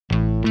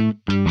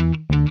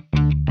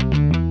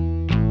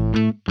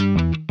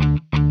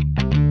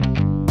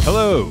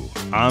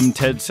I'm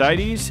Ted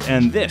Seides,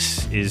 and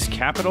this is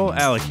Capital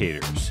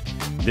Allocators.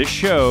 This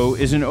show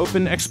is an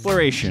open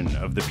exploration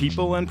of the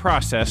people and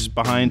process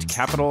behind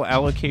capital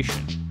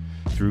allocation.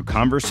 Through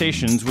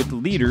conversations with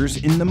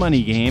leaders in the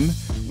money game,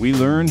 we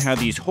learn how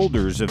these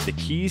holders of the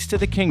keys to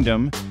the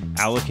kingdom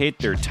allocate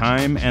their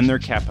time and their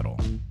capital.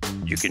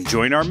 You can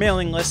join our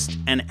mailing list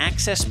and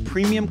access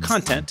premium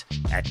content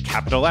at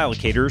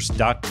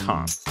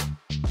capitalallocators.com.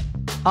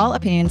 All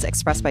opinions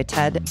expressed by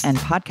Ted and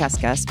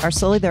podcast guests are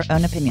solely their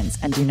own opinions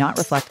and do not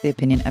reflect the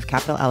opinion of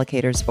Capital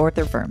Allocators or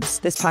their firms.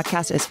 This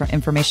podcast is for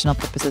informational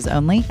purposes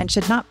only and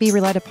should not be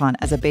relied upon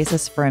as a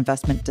basis for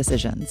investment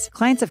decisions.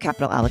 Clients of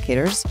Capital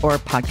Allocators or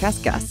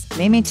podcast guests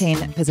may maintain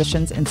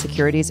positions in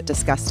securities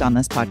discussed on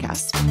this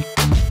podcast.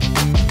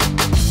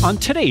 On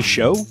today's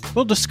show,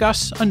 we'll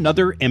discuss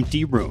another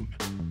empty room,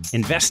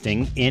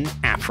 investing in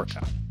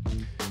Africa.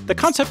 The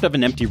concept of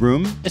an empty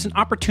room is an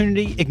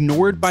opportunity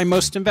ignored by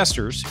most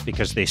investors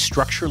because they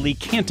structurally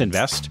can't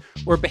invest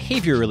or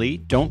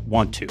behaviorally don't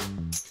want to.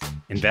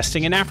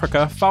 Investing in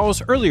Africa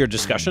follows earlier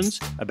discussions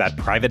about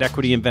private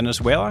equity in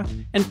Venezuela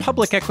and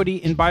public equity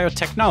in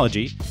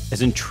biotechnology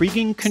as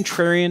intriguing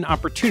contrarian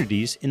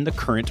opportunities in the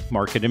current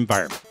market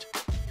environment.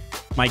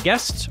 My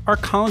guests are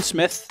Colin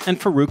Smith and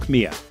Farouk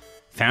Miah,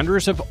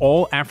 founders of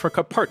All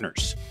Africa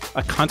Partners,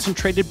 a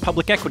concentrated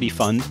public equity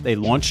fund they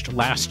launched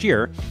last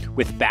year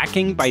with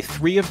backing by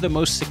three of the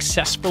most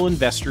successful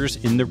investors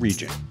in the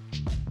region.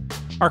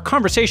 Our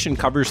conversation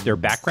covers their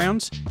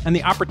backgrounds and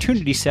the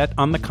opportunity set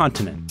on the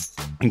continent,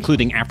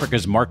 including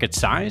Africa's market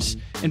size,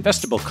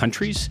 investable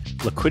countries,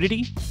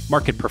 liquidity,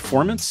 market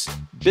performance,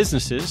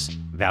 businesses,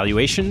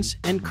 valuations,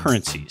 and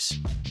currencies.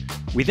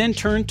 We then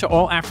turn to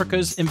All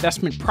Africa's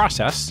investment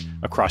process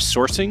across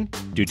sourcing,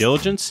 due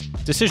diligence,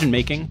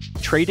 decision-making,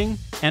 trading,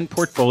 and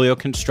portfolio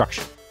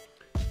construction.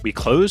 We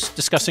close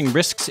discussing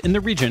risks in the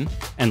region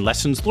and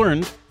lessons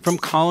learned from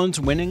Colin's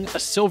winning a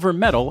silver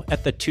medal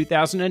at the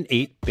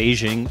 2008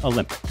 Beijing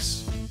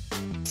Olympics.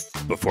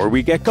 Before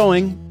we get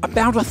going,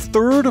 about a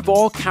third of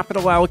all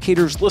Capital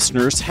Allocators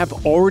listeners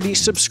have already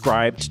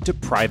subscribed to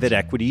private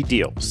equity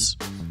deals.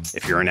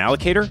 If you're an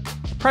allocator,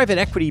 a private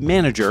equity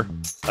manager,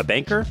 a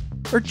banker,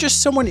 or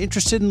just someone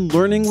interested in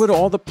learning what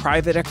all the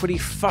private equity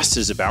fuss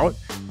is about,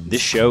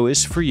 this show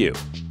is for you.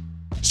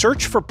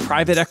 Search for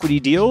private equity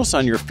deals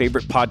on your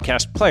favorite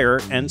podcast player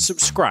and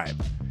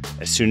subscribe.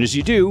 As soon as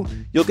you do,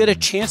 you'll get a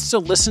chance to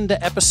listen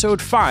to episode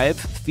 5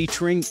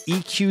 featuring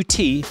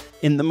EQT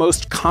in the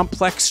most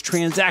complex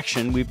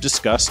transaction we've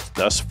discussed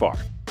thus far.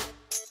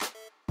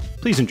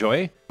 Please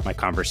enjoy my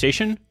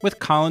conversation with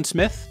Colin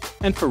Smith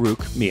and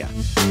Farouk Miah.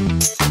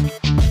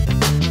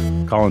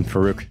 Colin,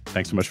 Farouk,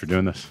 thanks so much for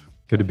doing this.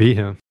 Good to be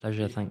here.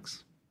 Pleasure,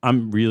 thanks.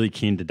 I'm really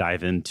keen to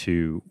dive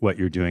into what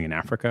you're doing in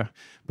Africa.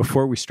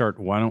 Before we start,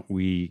 why don't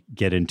we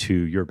get into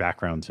your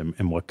backgrounds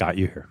and what got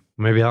you here?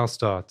 Maybe I'll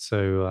start.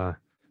 So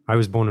I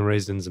was born and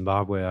raised in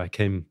Zimbabwe. I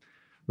came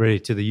really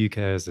to the UK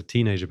as a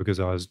teenager because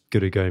I was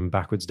good at going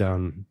backwards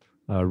down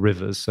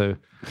rivers. So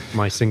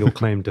my single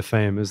claim to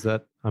fame is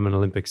that I'm an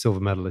Olympic silver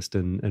medalist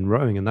in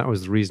rowing. And that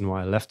was the reason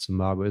why I left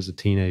Zimbabwe as a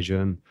teenager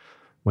and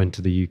went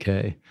to the UK.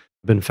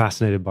 I've been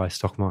fascinated by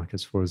stock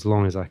markets for as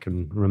long as I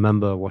can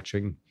remember,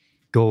 watching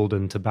gold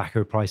and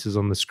tobacco prices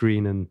on the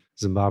screen in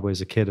Zimbabwe as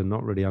a kid and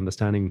not really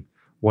understanding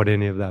what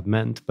any of that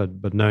meant,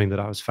 but knowing that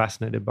I was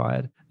fascinated by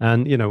it.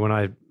 And, you know, when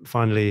I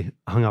finally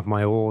hung up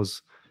my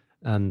oars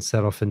and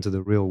set off into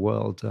the real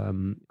world,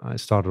 I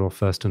started off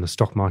first in a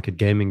stock market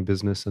gaming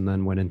business and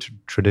then went into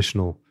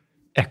traditional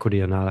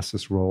equity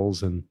analysis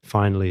roles and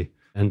finally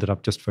ended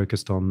up just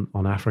focused on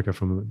Africa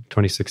from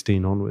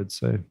 2016 onwards.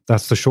 So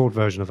that's the short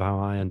version of how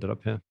I ended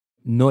up here.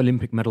 No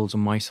Olympic medals on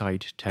my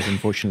side, Ted,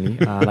 unfortunately,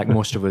 like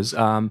most of us.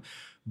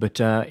 But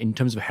in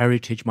terms of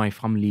heritage, my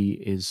family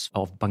is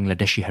of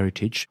Bangladeshi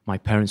heritage. My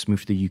parents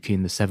moved to the UK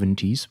in the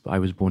 70s. I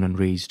was born and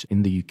raised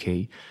in the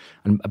UK.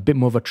 And a bit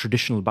more of a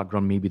traditional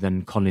background maybe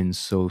than Colin's.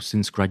 So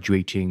since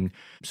graduating,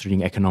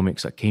 studying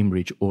economics at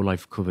Cambridge, all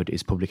I've covered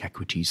is public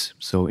equities.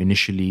 So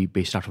initially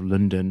based out of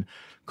London,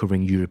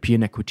 covering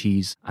European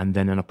equities, and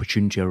then an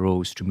opportunity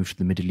arose to move to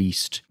the Middle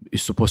East.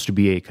 It's supposed to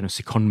be a kind of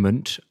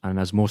secondment, and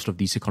as most of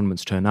these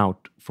secondments turn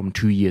out, from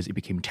 2 years, it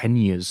became 10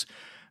 years,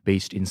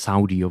 based in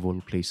Saudi, of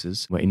all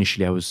places, where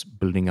initially I was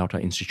building out our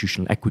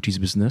institutional equities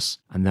business,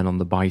 and then on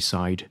the buy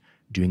side,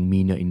 doing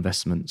MENA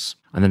investments.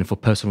 And then for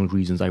personal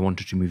reasons, I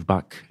wanted to move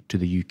back to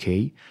the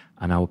UK,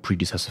 and our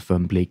predecessor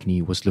firm,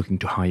 Blakeney, was looking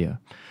to hire.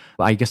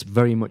 But I guess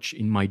very much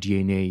in my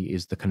DNA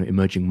is the kind of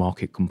emerging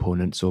market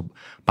component. So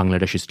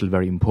Bangladesh is still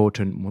very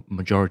important.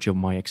 Majority of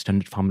my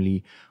extended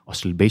family are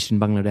still based in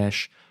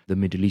Bangladesh. The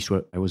Middle East,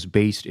 where I was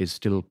based, is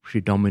still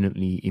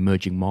predominantly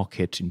emerging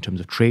market in terms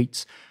of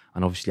trades.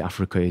 And obviously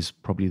Africa is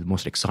probably the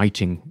most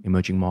exciting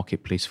emerging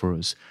marketplace for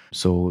us.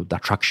 So the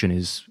attraction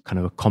is kind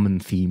of a common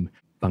theme,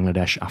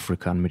 Bangladesh,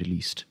 Africa, and Middle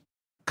East.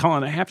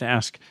 Colin, I have to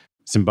ask,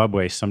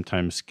 Zimbabwe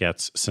sometimes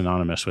gets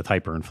synonymous with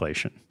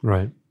hyperinflation.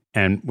 Right.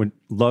 And would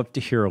love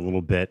to hear a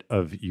little bit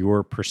of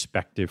your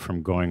perspective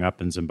from growing up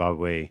in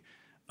Zimbabwe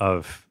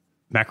of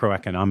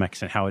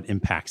macroeconomics and how it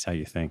impacts how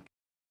you think.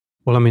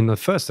 Well, I mean, the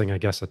first thing I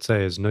guess I'd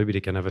say is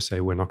nobody can ever say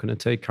we're not going to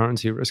take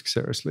currency risk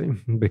seriously,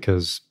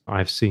 because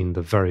I've seen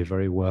the very,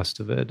 very worst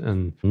of it.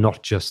 And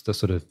not just the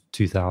sort of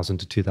 2000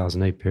 to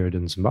 2008 period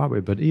in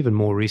Zimbabwe, but even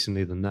more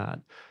recently than that.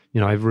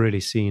 I've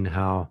really seen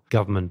how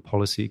government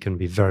policy can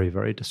be very,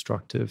 very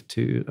destructive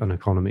to an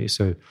economy.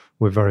 So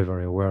we're very,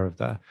 very aware of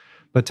that.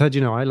 But Ted,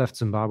 I left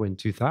Zimbabwe in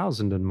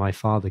 2000 and my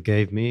father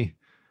gave me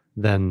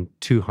then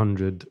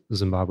 200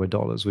 Zimbabwe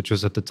dollars, which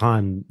was at the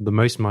time the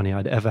most money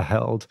I'd ever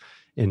held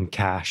in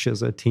cash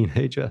as a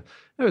teenager.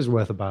 It was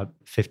worth about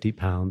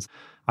 £50.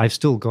 I've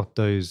still got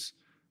those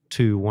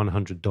two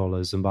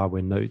 $100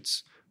 Zimbabwe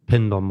notes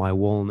pinned on my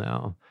wall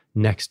now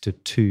next to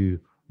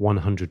two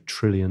 $100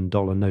 trillion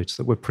notes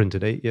that were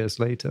printed 8 years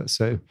later.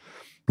 So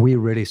we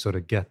really sort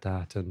of get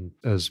that. And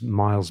as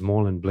Miles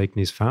Moreland,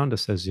 Blakeney's founder,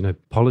 says,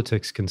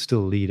 politics can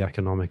still lead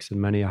economics in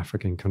many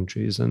African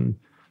countries. And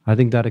I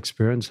think that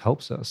experience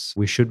helps us.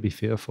 We should be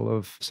fearful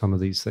of some of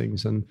these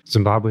things. And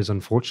Zimbabwe is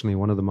unfortunately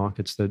one of the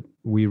markets that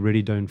we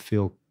really don't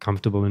feel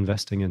comfortable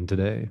investing in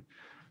today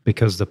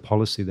because the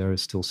policy there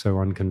is still so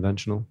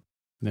unconventional.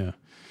 Yeah.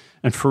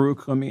 And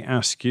Farouk, let me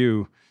ask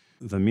you,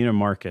 the MENA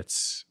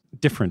markets,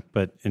 different,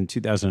 but in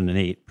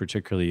 2008,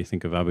 particularly, you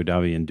think of Abu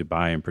Dhabi and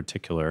Dubai in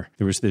particular,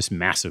 there was this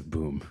massive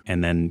boom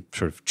and then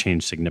sort of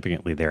changed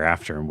significantly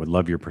thereafter, and would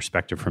love your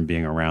perspective from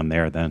being around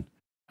there then.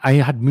 I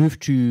had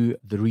moved to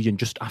the region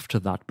just after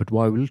that, but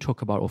what I will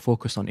talk about or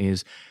focus on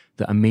is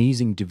the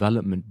amazing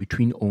development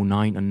between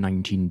 09 and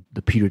 19,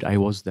 the period I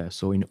was there.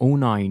 So in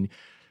 09,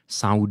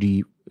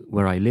 Saudi,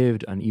 where I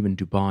lived, and even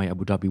Dubai,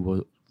 Abu Dhabi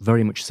were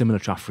very much similar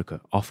to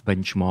Africa, off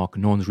benchmark.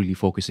 No one's really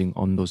focusing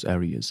on those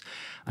areas.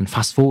 And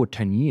fast forward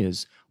 10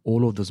 years,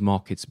 all of those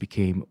markets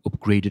became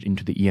upgraded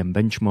into the EM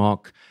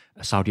benchmark.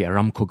 Saudi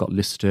Aramco got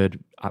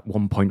listed. At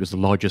one point, it was the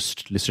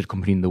largest listed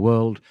company in the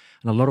world,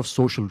 and a lot of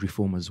social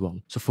reform as well.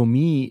 So for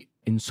me,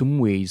 in some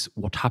ways,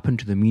 what happened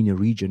to the MENA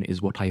region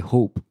is what I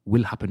hope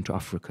will happen to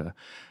Africa.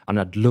 And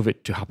I'd love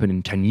it to happen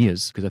in 10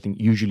 years, because I think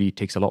usually it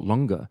takes a lot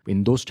longer.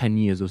 In those 10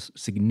 years, there was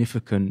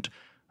significant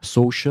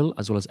social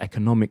as well as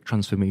economic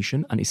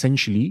transformation, and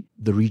essentially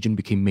the region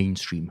became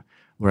mainstream.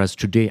 Whereas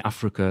today,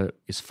 Africa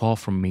is far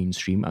from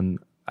mainstream, and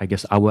I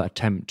guess our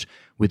attempt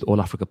with All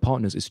Africa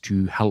Partners is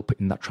to help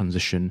in that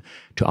transition,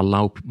 to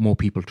allow more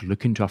people to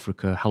look into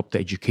Africa, help the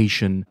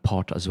education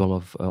part as well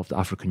of the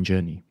African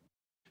journey.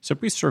 So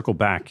if we circle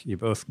back, you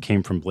both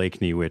came from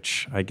Blakeney,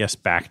 which I guess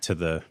back to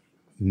the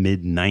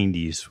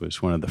mid-90s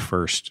was one of the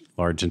first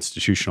large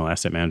institutional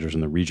asset managers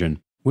in the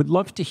region. Would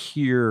love to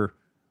hear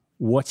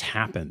what's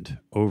happened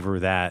over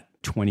that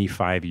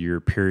 25-year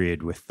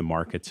period with the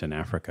markets in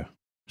Africa.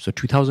 So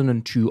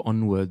 2002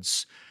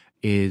 onwards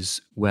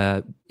is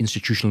where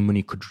institutional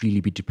money could really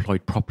be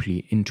deployed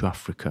properly into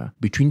Africa.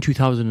 Between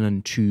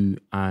 2002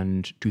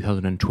 and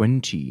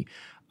 2020,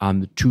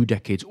 the 2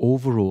 decades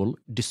overall,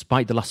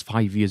 despite the last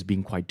 5 years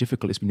being quite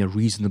difficult, it's been a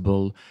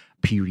reasonable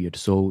period.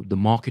 So the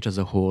market as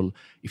a whole,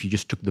 if you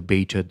just took the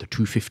beta, the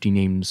 250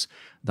 names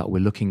that we're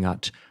looking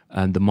at,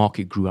 and the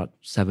market grew at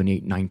 7,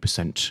 8,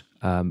 9%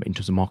 in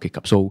terms of market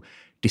cap. So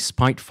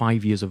despite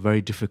 5 years of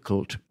very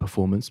difficult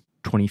performance,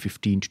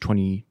 2015 to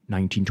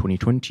 2019,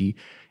 2020,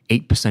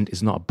 8%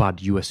 is not a bad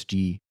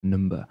USD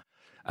number.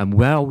 And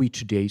where are we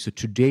today? So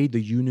today,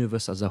 the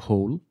universe as a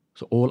whole,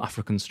 so all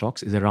African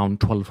stocks, is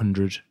around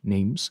 1,200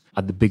 names.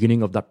 At the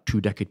beginning of that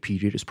 2-decade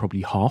period, it's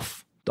probably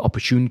half. The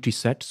opportunity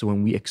set, so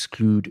when we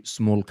exclude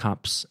small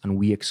caps and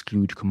we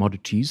exclude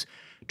commodities,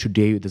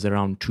 today there's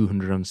around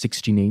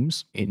 260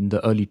 names. In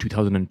the early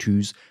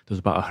 2002s, there's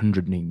about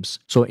 100 names.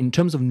 So in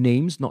terms of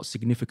names, not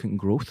significant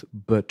growth,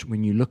 but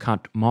when you look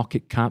at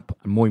market cap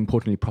and more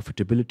importantly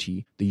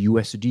profitability, the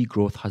USD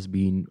growth has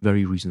been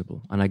very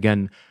reasonable. And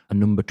again, a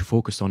number to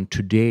focus on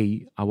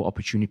today, our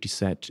opportunity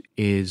set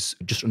is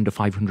just under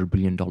 $500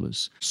 billion.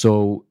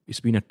 So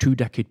it's been a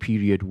 2-decade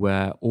period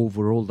where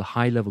overall the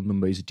high level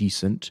number is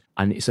decent.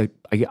 And it's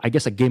I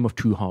guess a game of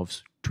two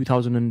halves.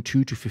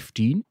 2002 to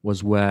 15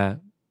 was where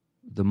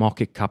the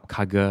market cap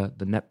CAGR,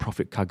 the net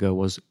profit CAGR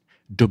was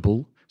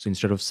double. So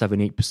instead of 7,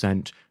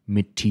 8%,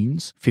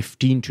 mid-teens.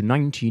 15 to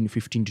 19,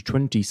 15 to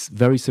 20,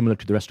 very similar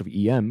to the rest of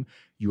EM,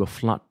 you are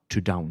flat to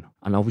down.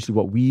 And obviously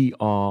what we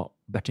are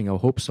betting our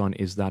hopes on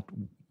is that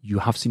you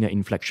have seen an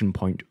inflection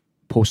point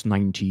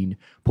post-19.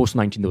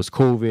 Post-19, there was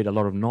COVID, a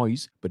lot of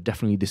noise, but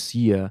definitely this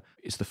year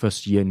is the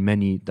first year in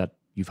many that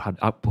you've had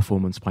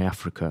outperformance by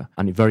Africa.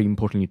 And very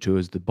importantly to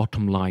us, the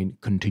bottom line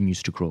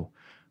continues to grow.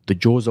 The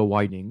jaws are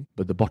widening,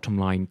 but the bottom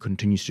line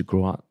continues to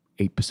grow at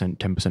 8%,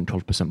 10%,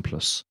 12%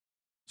 plus.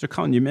 So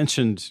Colin, you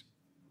mentioned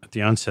at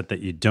the onset that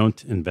you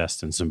don't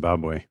invest in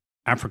Zimbabwe.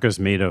 Africa is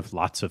made of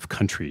lots of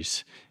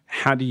countries.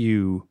 How do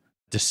you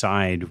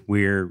decide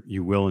where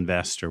you will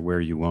invest or where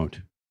you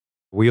won't?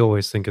 We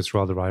always think it's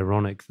rather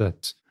ironic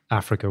that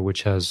Africa,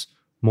 which has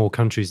more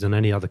countries than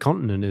any other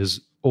continent,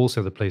 is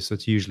also the place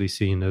that's usually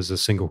seen as a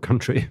single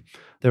country.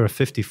 There are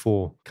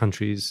 54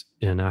 countries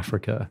in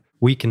Africa.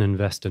 We can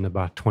invest in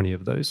about 20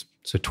 of those.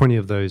 So 20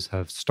 of those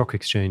have stock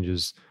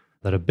exchanges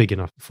that are big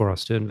enough for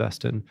us to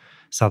invest in.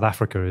 South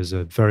Africa is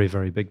a very,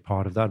 very big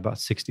part of that, about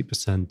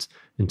 60%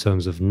 in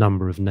terms of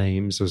number of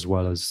names as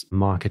well as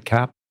market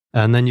cap.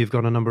 And then you've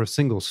got a number of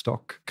single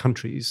stock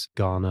countries,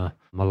 Ghana,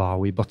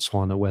 Malawi,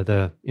 Botswana, where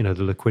the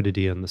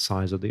liquidity and the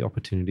size of the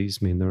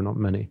opportunities mean there are not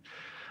many.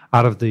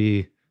 Out of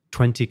the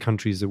 20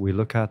 countries that we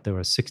look at, there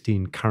are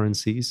 16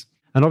 currencies.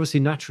 And obviously,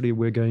 naturally,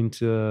 we're going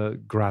to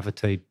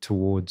gravitate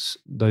towards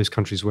those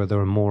countries where there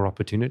are more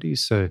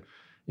opportunities. So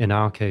in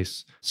our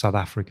case, South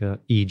Africa,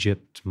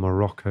 Egypt,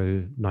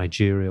 Morocco,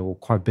 Nigeria, all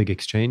quite big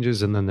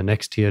exchanges. And then the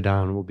next tier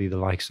down will be the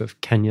likes of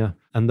Kenya.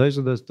 And those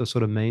are the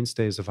sort of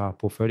mainstays of our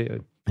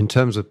portfolio. In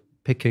terms of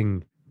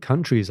picking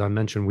countries, I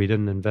mentioned we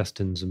didn't invest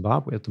in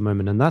Zimbabwe at the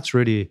moment. And that's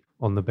really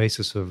on the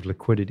basis of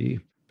liquidity.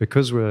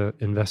 Because we're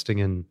investing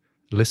in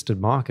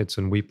listed markets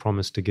and we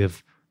promise to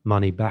give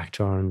money back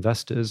to our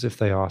investors if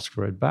they ask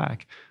for it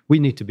back, we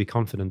need to be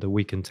confident that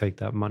we can take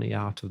that money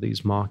out of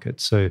these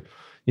markets. So,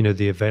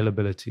 the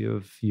availability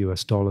of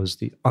US dollars,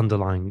 the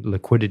underlying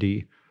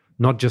liquidity,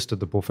 not just at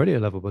the portfolio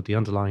level, but the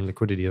underlying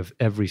liquidity of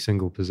every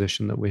single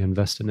position that we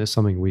invest in is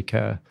something we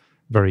care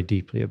very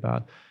deeply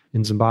about.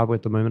 In Zimbabwe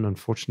at the moment,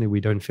 unfortunately, we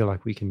don't feel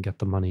like we can get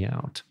the money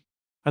out.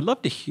 I'd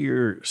love to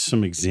hear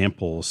some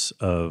examples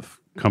of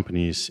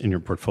companies in your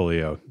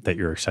portfolio that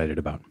you're excited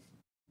about.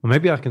 Well,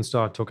 maybe I can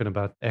start talking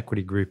about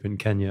Equity Group in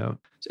Kenya.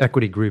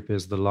 Equity Group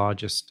is the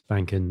largest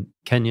bank in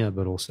Kenya,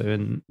 but also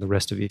in the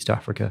rest of East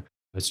Africa.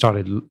 It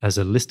started as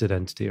a listed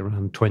entity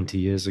around 20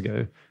 years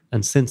ago.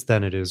 And since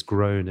then, it has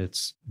grown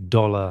its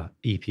dollar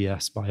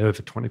EPS by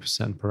over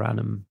 20% per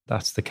annum.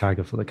 That's the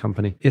CAGR for the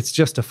company. It's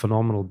just a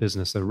phenomenal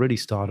business that really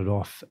started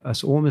off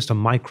as almost a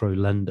micro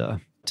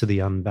lender to the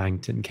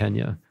unbanked in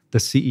Kenya. The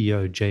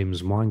CEO,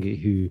 James Mwangi,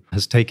 who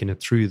has taken it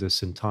through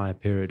this entire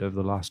period over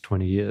the last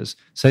 20 years,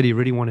 said he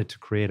really wanted to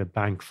create a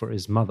bank for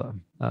his mother,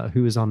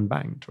 who is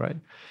unbanked, right?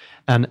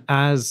 And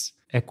as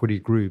Equity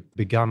Group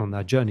began on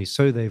that journey,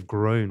 so they've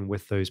grown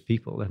with those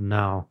people. And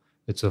now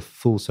it's a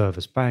full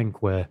service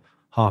bank where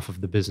half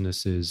of the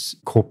business is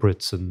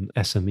corporates and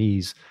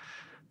SMEs.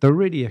 The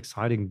really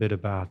exciting bit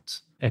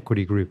about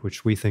Equity Group,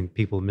 which we think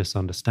people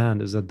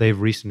misunderstand, is that they've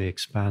recently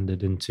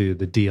expanded into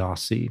the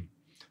DRC,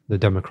 the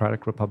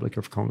Democratic Republic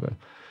of Congo.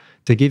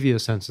 To give you a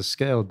sense of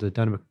scale, the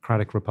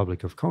Democratic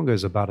Republic of Congo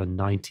is about a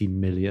 90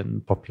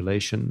 million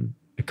population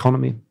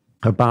economy,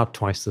 about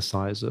twice the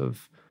size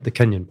of the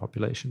Kenyan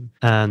population.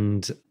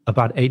 And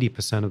about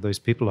 80% of those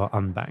people are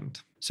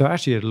unbanked. So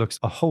actually, it looks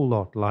a whole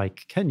lot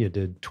like Kenya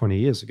did 20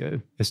 years ago.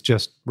 It's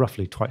just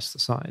roughly twice the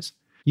size.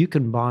 You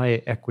can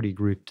buy Equity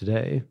Group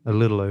today, a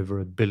little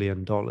over $1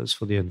 billion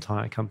for the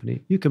entire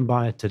company. You can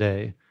buy it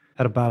today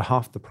at about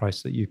half the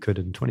price that you could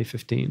in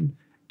 2015.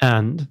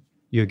 And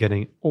you're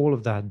getting all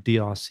of that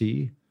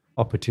DRC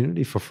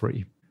opportunity for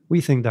free.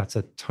 We think that's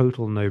a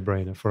total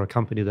no-brainer for a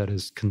company that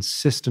has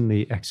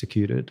consistently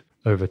executed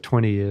over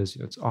 20 years.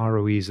 Its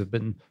ROEs have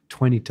been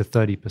 20 to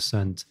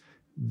 30%,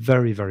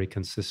 very, very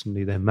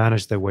consistently. They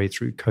managed their way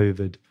through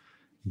COVID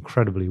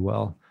incredibly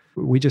well.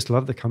 We just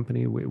love the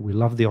company. We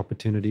love the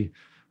opportunity.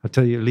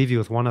 Leave you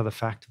with one other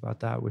fact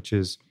about that, which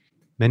is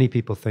many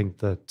people think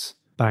that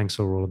banks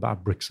are all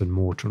about bricks and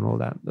mortar and all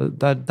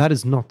that. That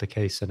is not the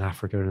case in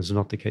Africa and is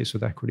not the case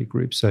with Equity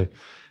Group. So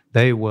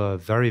they were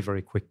very,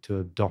 very quick to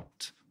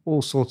adopt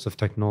all sorts of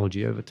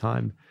technology over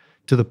time,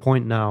 to the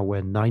point now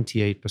where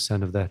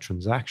 98% of their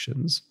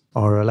transactions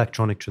are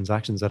electronic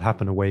transactions that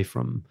happen away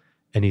from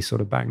any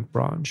sort of bank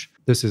branch.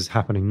 This is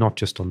happening not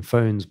just on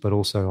phones, but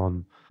also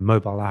on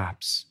mobile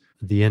apps,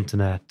 the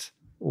internet,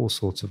 all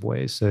sorts of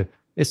ways. So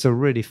it's a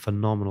really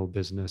phenomenal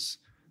business,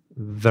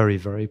 very,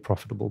 very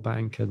profitable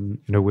bank. And,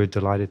 we're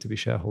delighted to be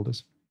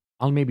shareholders.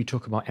 I'll maybe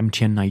talk about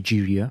MTN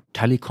Nigeria.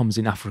 Telecoms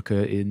in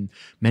Africa in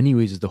many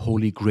ways is the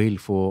holy grail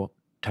for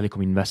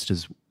telecom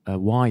investors.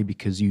 Why?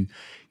 Because you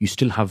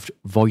still have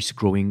voice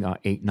growing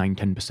at 8, 9,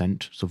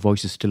 10%. So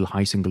voice is still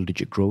high single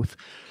digit growth.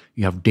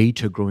 You have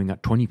data growing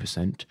at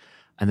 20%.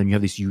 And then you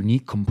have this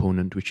unique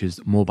component, which is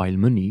mobile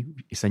money,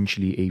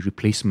 essentially a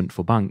replacement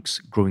for banks,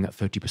 growing at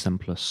 30%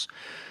 plus.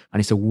 And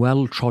it's a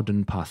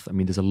well-trodden path. I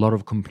mean, there's a lot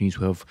of companies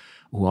who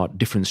are at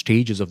different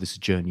stages of this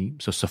journey.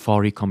 So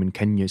Safaricom in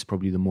Kenya is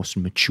probably the most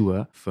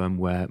mature firm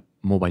where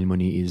mobile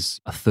money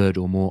is a third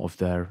or more of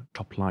their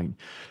top line.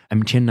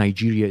 MTN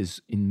Nigeria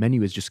is in many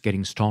ways just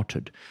getting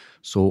started.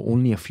 So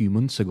only a few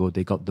months ago,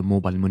 they got the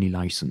mobile money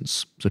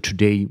license. So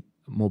today,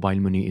 mobile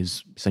money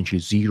is essentially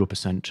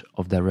 0%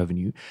 of their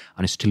revenue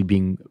and is still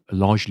being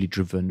largely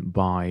driven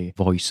by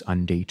voice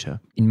and data.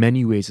 In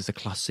many ways, it's a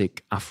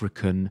classic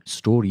African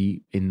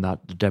story in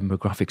that the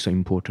demographics are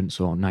important.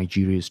 So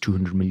Nigeria is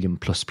 200 million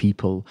plus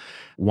people.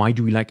 Why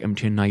do we like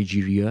MTN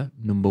Nigeria?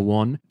 Number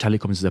one,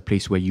 telecoms is a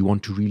place where you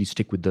want to really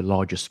stick with the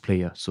largest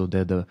player. So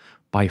they're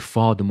by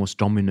far the most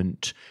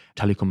dominant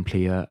telecom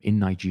player in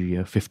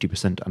Nigeria,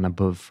 50% and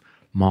above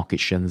market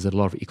share. And there's a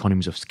lot of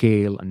economies of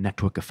scale and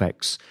network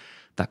effects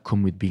that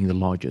come with being the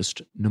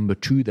largest. Number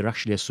two, they're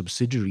actually a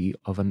subsidiary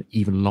of an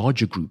even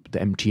larger group, the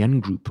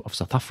MTN Group of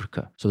South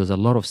Africa. So there's a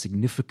lot of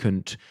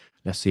significant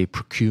let's say,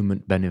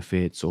 procurement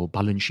benefits or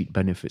balance sheet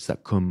benefits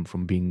that come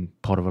from being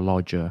part of a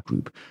larger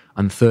group.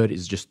 And third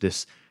is just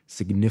this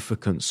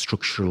significant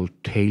structural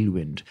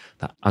tailwind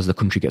that as the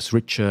country gets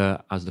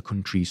richer, as the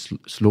country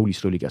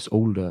slowly gets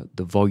older,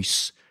 the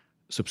voice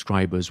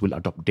subscribers will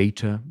adopt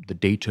data, the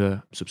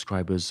data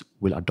subscribers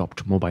will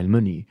adopt mobile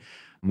money,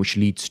 which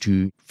leads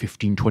to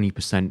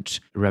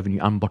 15-20%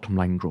 revenue and bottom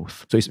line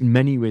growth. So it's in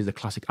many ways the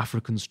classic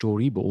African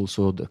story, but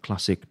also the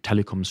classic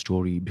telecom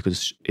story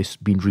because it's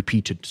been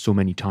repeated so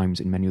many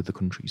times in many other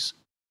countries.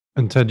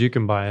 And Ted, you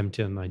can buy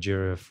MTN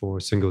Nigeria for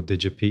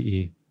single-digit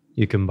PE.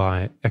 You can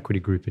buy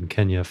Equity Group in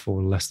Kenya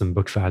for less than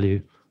book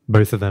value.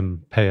 Both of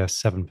them pay a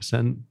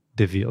 7%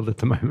 div yield at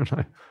the moment.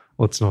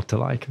 What's not to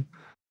like?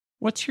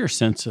 What's your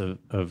sense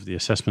of the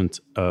assessment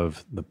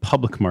of the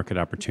public market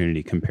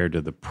opportunity compared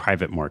to the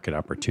private market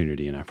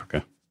opportunity in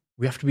Africa?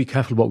 We have to be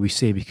careful what we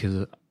say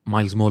because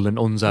Miles Morland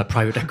owns a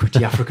private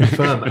equity African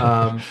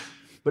firm.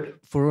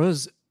 But for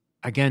us,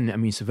 again, I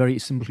mean, it's a very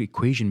simple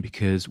equation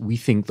because we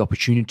think the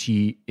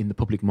opportunity in the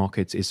public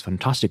markets is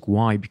fantastic.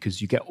 Why?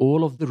 Because you get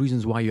all of the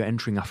reasons why you're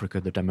entering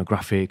Africa, the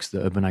demographics,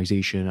 the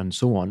urbanization, and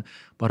so on,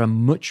 but a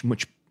much,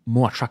 much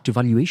more attractive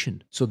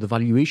valuation. So the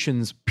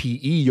valuations, PE,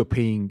 you're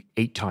paying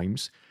 8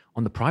 times.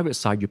 On the private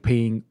side, you're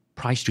paying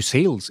price to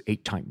sales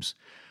 8 times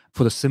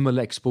for the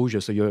similar exposure.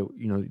 So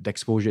the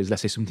exposure is,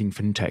 let's say, something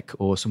fintech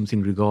or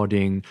something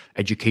regarding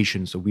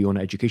education. So we own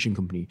an education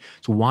company.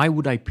 So why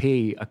would I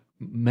pay a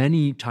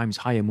many times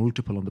higher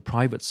multiple on the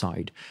private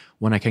side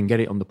when I can get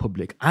it on the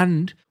public?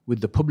 And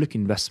with the public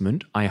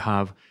investment, I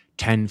have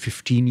 10,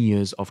 15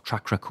 years of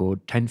track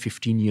record, 10,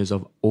 15 years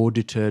of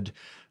audited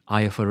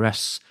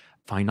IFRS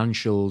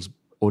financials,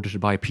 audited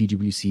by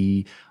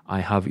PwC. I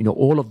have,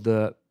 all of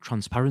the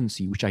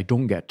transparency, which I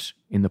don't get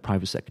in the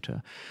private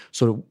sector.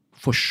 So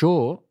for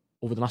sure,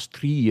 over the last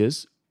 3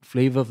 years,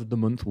 flavor of the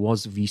month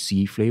was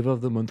VC, flavor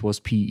of the month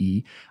was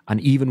PE. And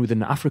even within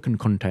the African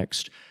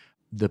context,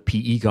 the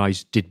PE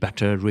guys did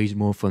better, raised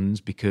more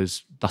funds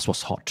because that's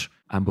what's hot.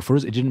 But for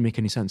us, it didn't make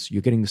any sense.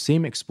 You're getting the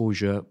same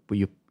exposure, but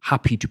you're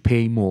happy to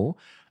pay more.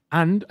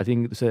 And I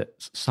think there's a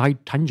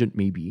side tangent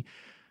maybe,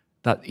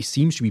 that it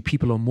seems to be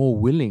people are more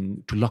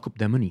willing to lock up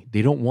their money.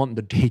 They don't want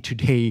the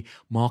day-to-day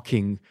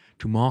marking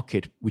to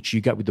market, which you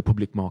get with the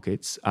public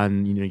markets.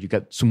 And, you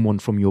get someone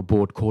from your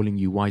board calling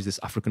you, why is this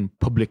African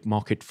public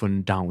market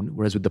fund down?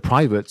 Whereas with the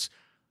privates,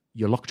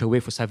 you're locked away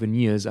for 7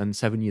 years and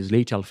 7 years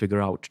later, I'll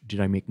figure out, did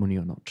I make money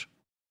or not?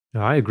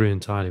 I agree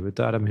entirely with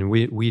that. I mean,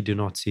 we do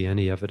not see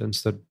any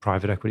evidence that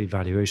private equity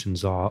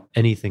valuations are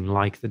anything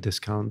like the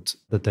discount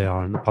that they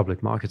are in the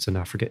public markets in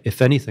Africa.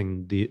 If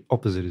anything, the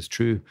opposite is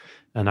true.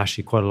 And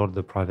actually, quite a lot of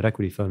the private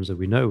equity firms that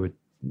we know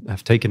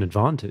have taken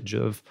advantage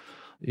of,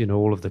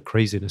 all of the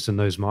craziness in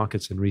those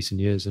markets in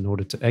recent years in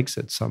order to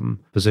exit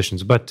some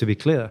positions. But to be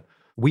clear,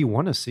 we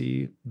want to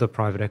see the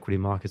private equity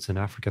markets in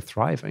Africa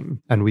thriving,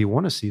 and we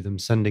want to see them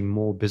sending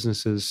more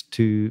businesses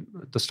to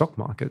the stock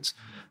markets,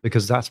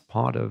 because that's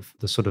part of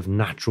the sort of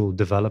natural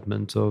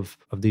development of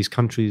these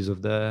countries,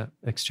 of their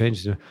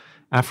exchanges.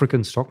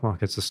 African stock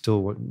markets are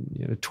still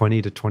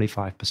 20 to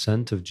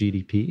 25% of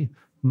GDP,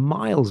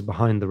 miles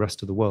behind the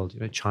rest of the world.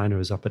 China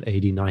is up at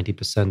 80,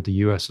 90%. The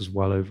US is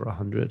well over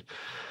 100.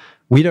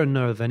 We don't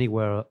know of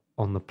anywhere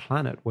on the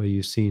planet where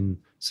you've seen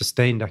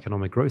sustained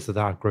economic growth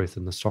without growth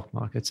in the stock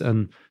markets.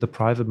 And the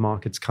private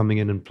markets coming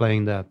in and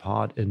playing their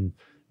part in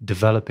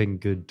developing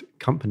good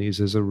companies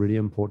is a really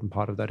important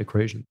part of that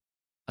equation.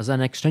 As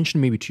an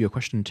extension maybe to your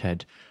question,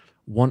 Ted,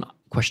 one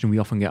question we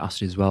often get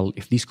asked is, well,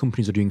 if these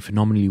companies are doing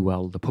phenomenally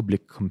well, the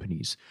public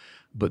companies,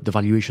 but the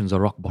valuations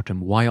are rock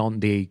bottom, why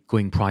aren't they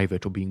going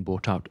private or being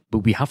bought out? But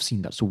we have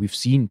seen that. So we've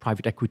seen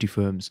private equity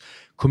firms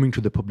coming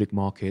to the public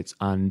markets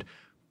and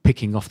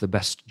picking off the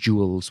best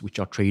jewels, which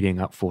are trading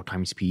at 4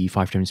 times PE,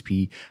 5 times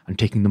PE, and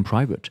taking them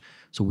private.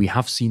 So we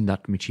have seen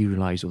that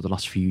materialize over the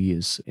last few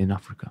years in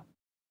Africa.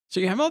 So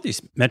you have all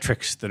these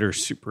metrics that are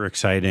super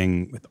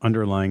exciting with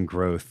underlying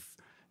growth,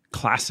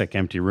 classic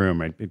empty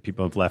room, right?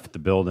 People have left the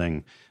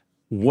building.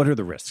 What are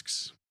the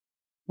risks?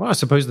 Well, I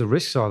suppose the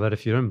risks are that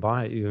if you don't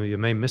buy it, you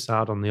may miss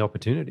out on the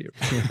opportunity.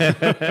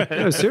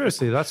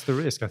 Seriously, that's the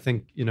risk. I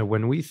think,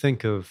 when we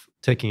think of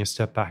taking a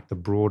step back, the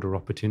broader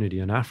opportunity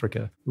in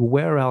Africa,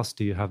 where else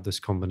do you have this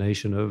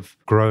combination of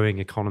growing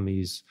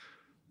economies,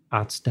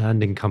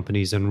 outstanding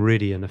companies, and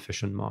really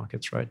inefficient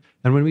markets, right?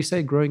 And when we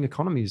say growing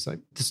economies,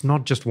 it's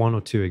not just 1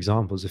 or 2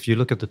 examples. If you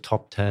look at the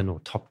top 10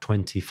 or top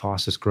 20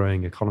 fastest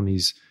growing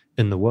economies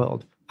in the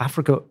world,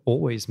 Africa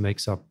always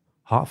makes up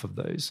half of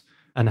those,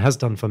 and has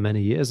done for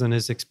many years and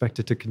is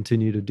expected to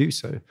continue to do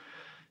so.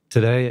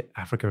 Today,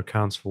 Africa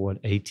accounts for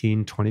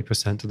 18,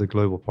 20% of the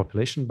global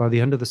population. By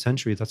the end of the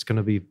century, that's going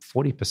to be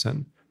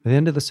 40%. By the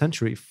end of the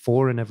century,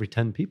 4 in every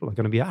 10 people are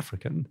going to be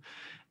African.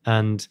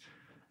 And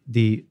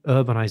the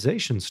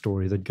urbanization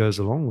story that goes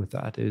along with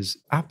that is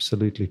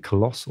absolutely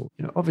colossal.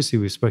 Obviously,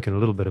 we've spoken a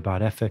little bit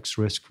about FX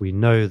risk. We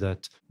know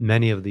that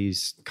many of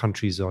these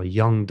countries are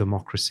young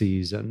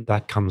democracies, and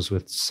that comes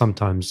with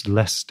sometimes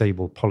less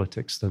stable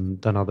politics than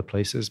other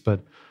places.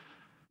 But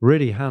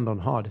really hand on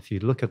heart, if you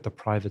look at the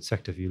private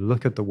sector, if you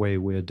look at the way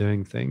we're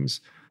doing things,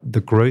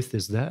 the growth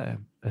is there.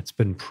 It's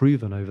been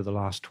proven over the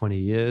last 20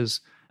 years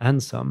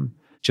and some.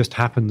 Just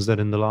happens that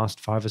in the last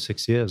 5 or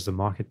 6 years, the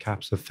market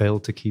caps have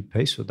failed to keep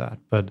pace with that.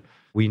 But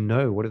we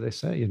know, what do they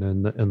say?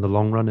 In the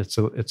long run, it's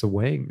a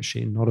weighing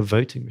machine, not a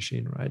voting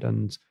machine, right?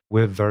 And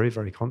we're very,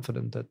 very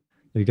confident that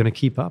they're going to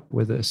keep up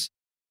with this.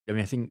 I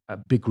mean, I think a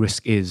big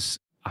risk is,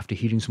 after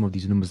hearing some of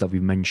these numbers that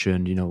we've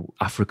mentioned,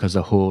 Africa as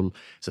a whole,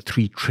 it's a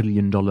 $3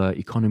 trillion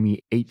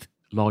economy, 8th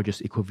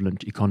largest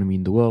equivalent economy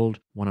in the world,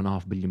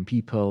 1.5 billion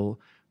people,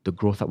 the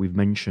growth that we've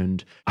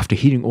mentioned. After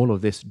hearing all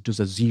of this,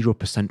 does a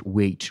 0%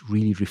 weight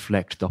really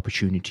reflect the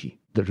opportunity?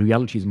 The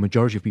reality is,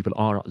 majority of people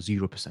are at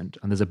 0%,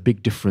 and there's a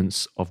big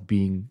difference of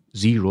being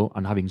 0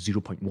 and having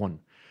 0.1.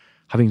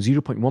 Having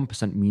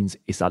 0.1% means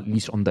it's at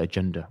least on the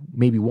agenda.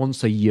 Maybe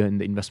once a year in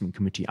the investment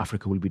committee,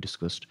 Africa will be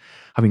discussed.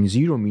 Having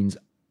 0 means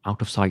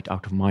out of sight,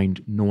 out of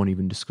mind. No one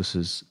even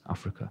discusses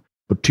Africa.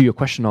 But to your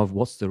question of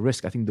what's the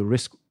risk, I think the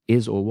risk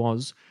is or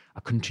was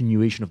a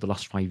continuation of the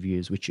last 5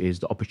 years, which is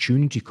the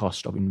opportunity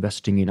cost of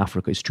investing in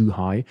Africa is too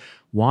high.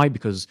 Why?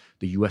 Because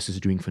the US is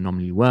doing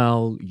phenomenally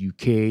well,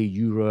 UK,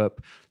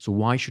 Europe. So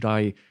why should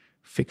I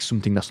fix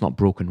something that's not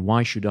broken?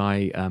 Why should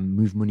I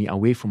move money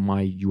away from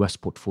my US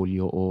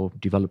portfolio or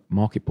developed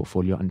market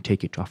portfolio and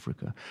take it to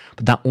Africa?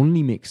 But that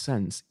only makes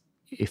sense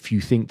if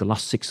you think the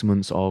last 6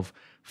 months of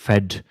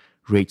Fed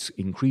rates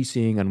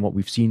increasing and what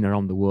we've seen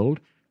around the world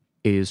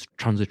is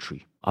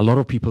transitory. A lot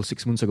of people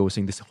 6 months ago were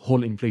saying this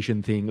whole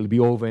inflation thing, it'll be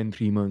over in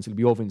 3 months, it'll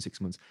be over in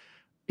 6 months.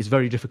 It's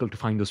very difficult to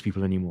find those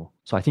people anymore.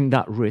 So I think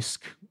that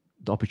risk,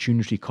 the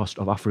opportunity cost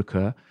of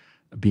Africa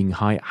being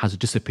high, has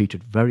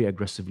dissipated very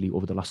aggressively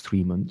over the last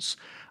 3 months.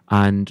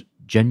 And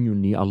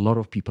genuinely, a lot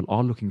of people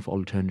are looking for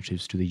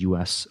alternatives to the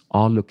US,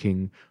 are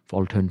looking for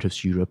alternatives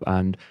to Europe.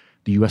 And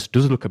the US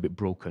does look a bit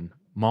broken,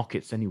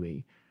 markets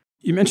anyway.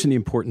 You mentioned the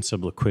importance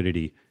of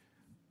liquidity.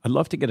 I'd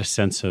love to get a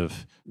sense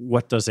of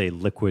what does a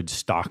liquid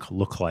stock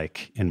look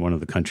like in one of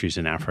the countries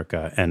in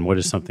Africa, and what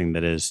is something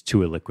that is too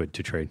illiquid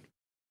to trade?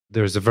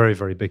 There's a very,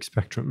 very big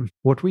spectrum.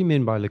 What we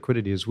mean by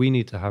liquidity is we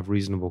need to have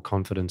reasonable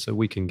confidence that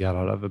we can get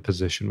out of a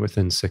position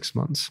within 6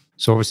 months.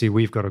 So obviously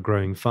we've got a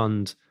growing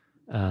fund,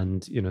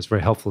 and it's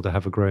very helpful to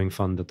have a growing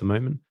fund at the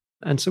moment.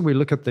 And so we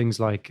look at things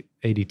like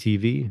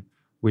ADTV.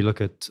 We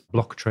look at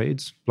block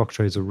trades. Block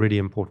trades are really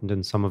important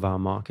in some of our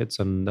markets,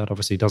 and that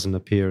obviously doesn't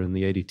appear in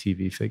the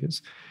ADTV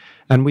figures.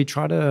 And we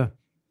try to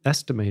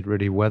estimate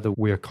really whether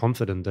we are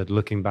confident that,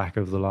 looking back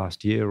over the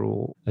last year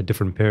or a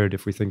different period,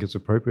 if we think it's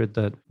appropriate,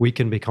 that we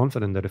can be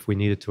confident that if we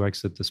needed to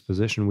exit this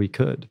position, we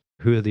could.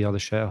 Who are the other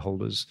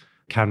shareholders?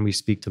 Can we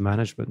speak to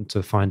management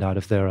to find out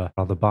if there are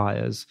other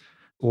buyers?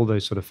 All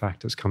those sort of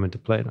factors come into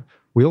play.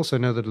 We also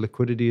know that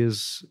liquidity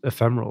is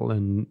ephemeral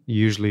and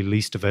usually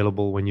least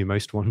available when you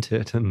most want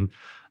it. And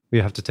we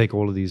have to take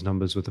all of these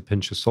numbers with a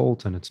pinch of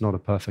salt, and it's not a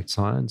perfect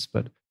science.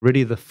 But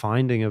really, the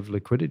finding of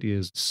liquidity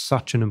is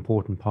such an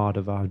important part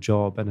of our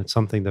job, and it's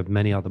something that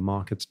many other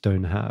markets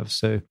don't have.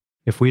 So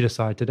if we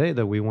decide today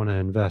that we want to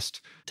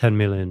invest $10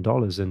 million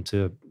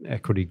into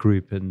Equity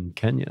Group in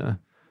Kenya,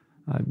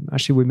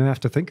 actually, we may have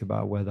to think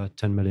about where that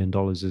 $10 million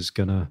is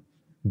going to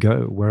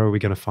go. Where are we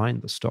going to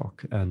find the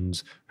stock, and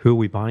who are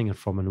we buying it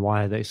from, and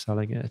why are they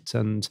selling it?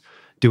 And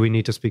do we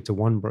need to speak to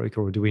one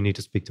broker, or do we need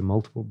to speak to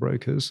multiple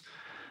brokers?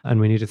 And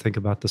we need to think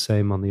about the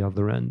same on the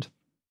other end.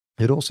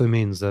 It also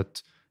means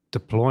that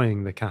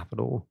deploying the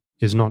capital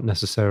is not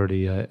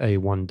necessarily a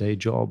one-day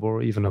job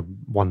or even a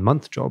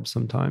one-month job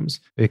sometimes.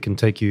 It can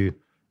take you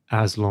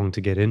as long to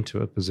get into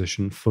a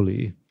position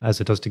fully as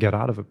it does to get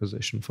out of a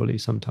position fully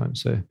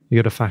sometimes. So you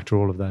got to factor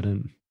all of that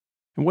in.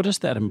 And what does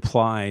that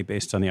imply,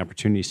 based on the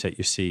opportunity set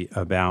you see,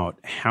 about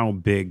how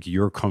big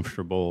you're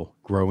comfortable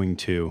growing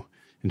to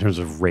in terms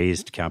of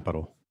raised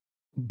capital?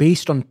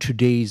 Based on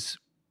today's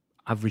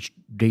average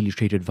daily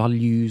traded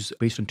values,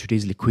 based on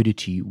today's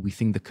liquidity, we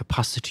think the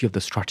capacity of the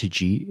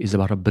strategy is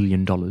about $1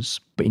 billion.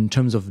 But in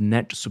terms of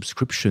net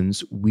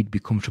subscriptions, we'd be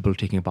comfortable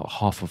taking about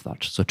half of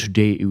that. So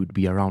today it would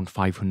be around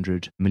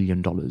 $500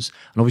 million. And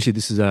obviously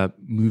this is a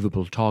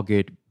movable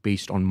target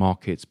based on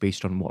markets,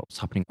 based on what's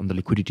happening on the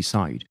liquidity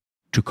side.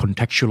 To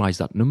contextualize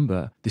that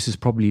number, this is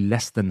probably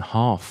less than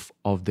half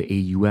of the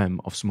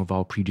AUM of some of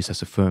our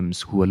predecessor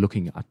firms who are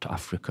looking at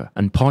Africa.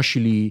 And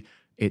partially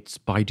it's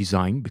by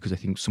design, because I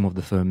think some of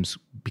the firms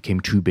became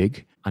too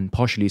big, and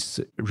partially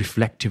it's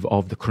reflective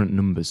of the current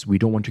numbers. We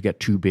don't want to get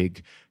too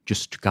big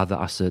just to gather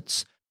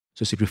assets.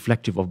 So it's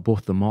reflective of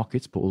both the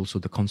markets, but also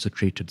the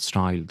concentrated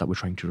style that we're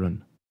trying to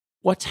run.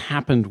 What's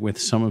happened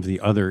with some of the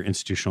other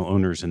institutional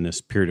owners in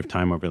this period of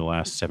time over the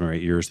last 7 or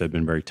 8 years that have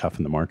been very tough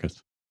in the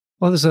markets?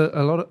 Well, there's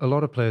a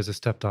lot of players have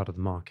stepped out of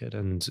the market,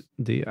 and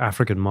the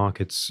African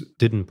markets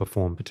didn't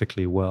perform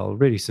particularly well,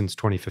 really, since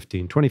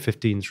 2015.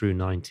 2015 through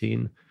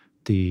 19,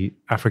 the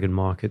African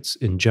markets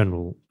in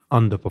general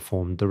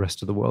underperformed the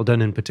rest of the world,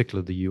 and in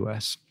particular the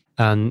US.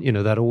 And,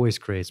 that always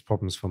creates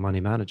problems for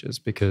money managers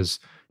because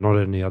not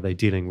only are they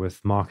dealing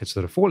with markets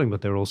that are falling,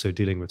 but they're also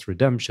dealing with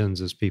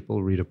redemptions as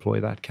people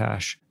redeploy that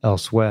cash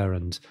elsewhere.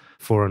 And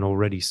for an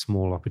already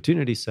small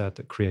opportunity set,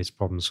 that creates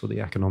problems for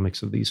the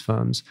economics of these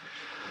firms.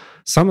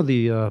 Some of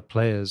the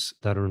players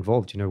that are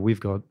involved, we've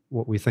got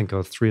what we think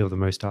are three of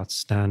the most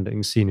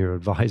outstanding senior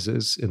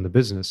advisors in the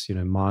business.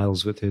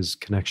 Miles with his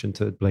connection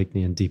to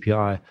Blakeney and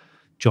DPI,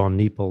 John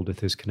Niepold with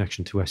his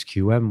connection to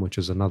SQM, which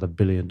is another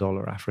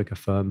billion-dollar Africa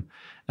firm,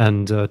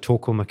 and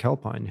Torkel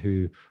McAlpine,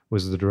 who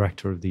was the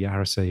director of the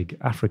Arisaig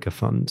Africa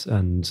Fund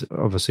and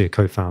obviously a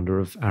co-founder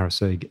of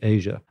Arisaig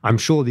Asia. I'm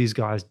sure these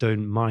guys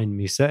don't mind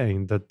me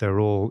saying that they're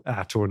all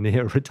at or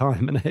near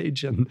retirement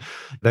age, and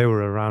they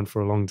were around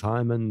for a long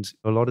time. And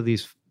a lot of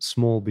these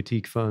small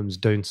boutique firms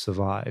don't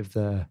survive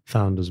their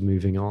founders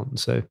moving on.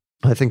 So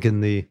I think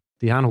in the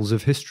annals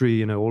of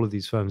history, all of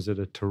these firms did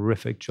a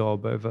terrific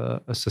job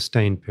over a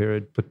sustained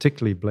period,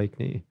 particularly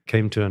Blakeney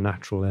came to a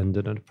natural end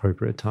at an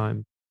appropriate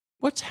time.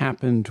 What's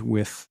happened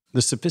with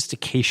the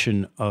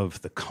sophistication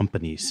of the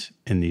companies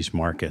in these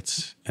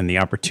markets and the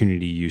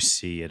opportunity you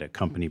see at a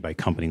company by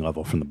company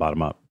level from the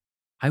bottom up?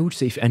 I would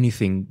say, if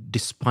anything,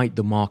 despite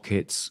the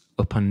markets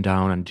up and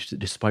down and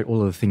despite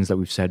all of the things that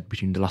we've said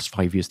between the last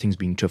 5 years, things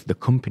being tough, the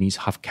companies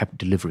have kept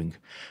delivering.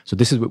 So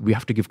this is what we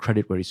have to give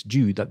credit where it's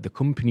due, that the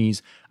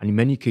companies, and in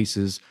many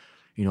cases,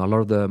 a lot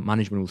of the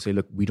management will say,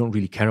 look, we don't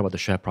really care about the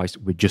share price.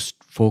 We're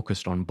just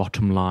focused on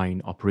bottom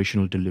line,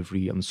 operational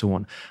delivery, and so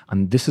on.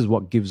 And this is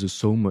what gives us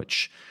so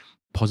much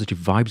positive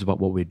vibes about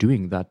what we're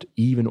doing, that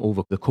even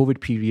over the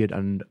COVID period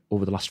and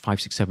over the last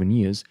 5, 6, 7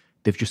 years,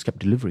 they've just kept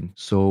delivering.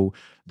 So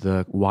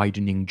the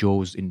widening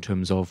jaws in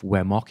terms of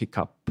where market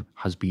cap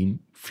has been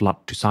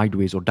flat to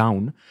sideways or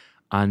down,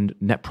 and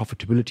net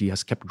profitability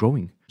has kept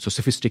growing. So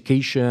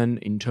sophistication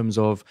in terms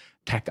of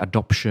tech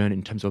adoption,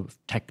 in terms of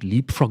tech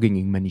leapfrogging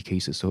in many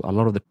cases. So a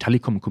lot of the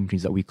telecom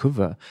companies that we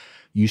cover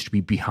used to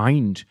be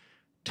behind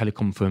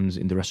telecom firms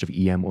in the rest of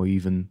EM or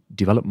even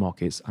developed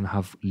markets and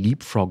have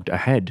leapfrogged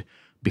ahead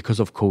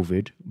because of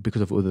COVID,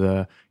 because of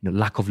other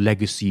lack of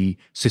legacy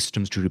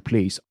systems to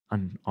replace,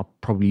 and are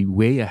probably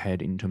way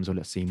ahead in terms of,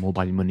 let's say,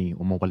 mobile money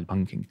or mobile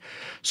banking.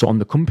 So on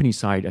the company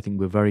side, I think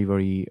we're very,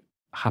 very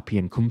happy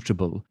and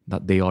comfortable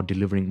that they are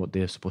delivering what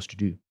they're supposed to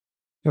do.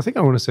 I think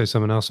I want to say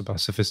something else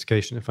about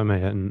sophistication, if I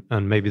may,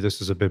 and maybe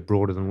this is a bit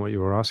broader than what you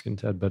were asking,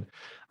 Ted, but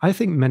I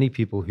think many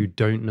people who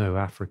don't know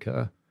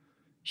Africa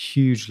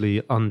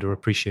hugely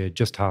underappreciate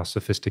just how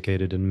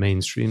sophisticated and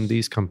mainstream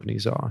these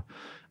companies are.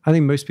 I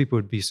think most people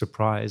would be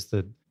surprised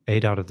that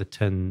 8 out of the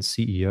 10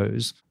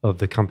 CEOs of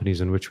the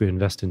companies in which we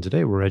invest in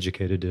today were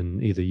educated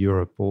in either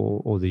Europe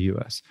or the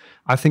US.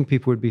 I think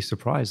people would be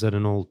surprised that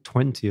in all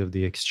 20 of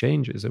the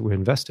exchanges that we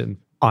invest in,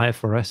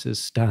 IFRS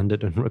is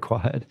standard and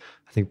required.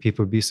 I think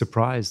people would be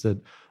surprised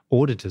that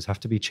auditors have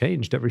to be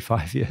changed every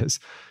 5 years.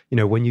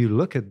 When you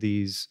look at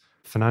these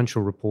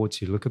financial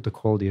reports, you look at the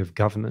quality of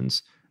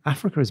governance,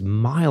 Africa is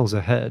miles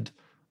ahead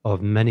of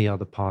many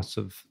other parts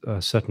of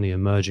certainly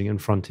emerging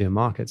and frontier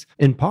markets,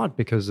 in part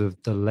because of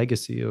the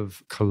legacy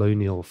of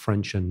colonial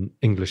French and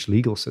English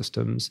legal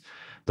systems,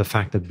 the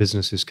fact that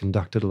business is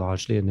conducted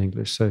largely in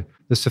English. So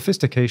the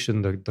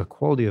sophistication, the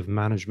quality of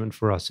management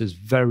for us is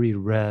very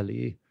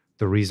rarely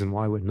the reason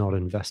why we're not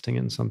investing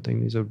in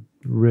something. These are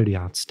really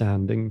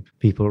outstanding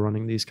people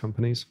running these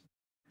companies.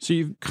 So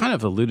you've kind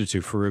of alluded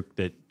to, Farouk,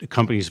 that the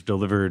companies have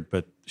delivered,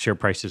 but share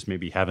prices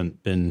maybe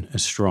haven't been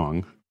as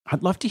strong.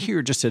 I'd love to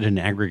hear, just at an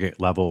aggregate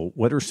level,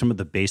 what are some of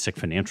the basic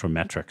financial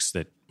metrics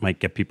that might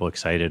get people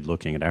excited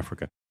looking at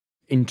Africa?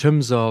 In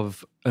terms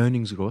of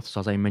earnings growth,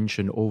 so as I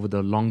mentioned, over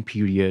the long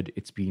period,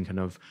 it's been kind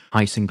of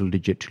high single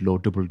digit to low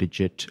double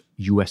digit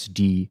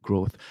USD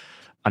growth.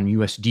 And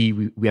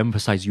USD, we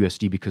emphasize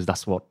USD because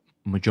that's what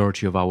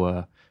majority of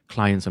our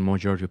clients and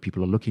majority of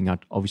people are looking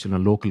at. Obviously, on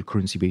a local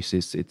currency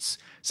basis, it's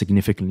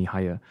significantly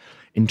higher.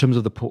 In terms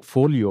of the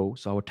portfolio,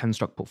 so our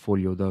 10-stock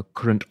portfolio, the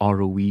current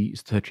ROE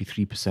is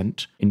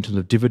 33%. In terms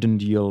of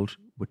dividend yield,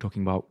 we're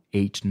talking about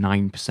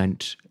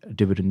 8-9%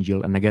 dividend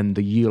yield. And again,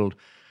 the yield,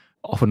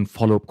 often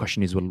follow-up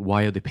question is, well,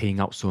 why are they paying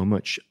out so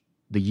much?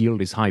 The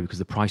yield is high because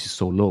the price is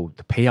so low.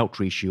 The payout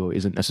ratio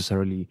isn't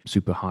necessarily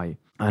super high.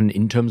 And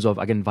in terms of,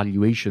 again,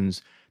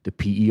 valuations, the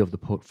PE of the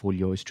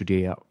portfolio is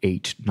today at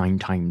 8-9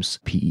 times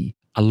PE.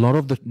 A lot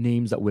of the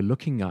names that we're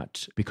looking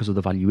at because of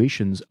the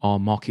valuations are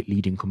market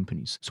leading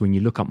companies. So when you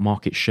look at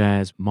market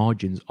shares,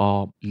 margins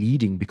are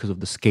leading because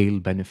of the scale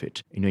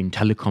benefit. In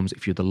telecoms,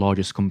 if you're the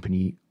largest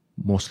company,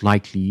 most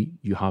likely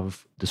you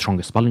have the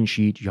strongest balance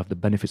sheet, you have the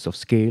benefits of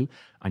scale,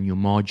 and your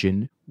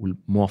margin will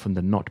more often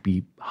than not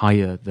be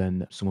higher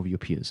than some of your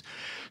peers.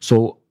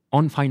 So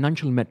on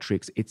financial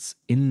metrics, it's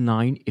in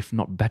line, if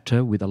not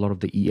better, with a lot of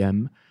the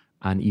EM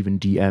and even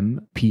DM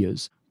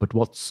peers. But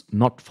what's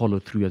not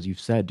followed through, as you've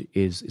said,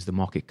 is the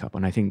market cap.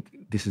 And I think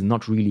this is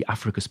not really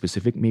Africa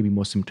specific, maybe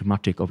more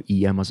symptomatic of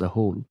EM as a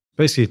whole.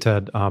 Basically,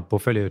 Ted, our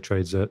portfolio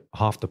trades at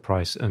half the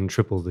price and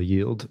triple the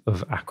yield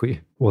of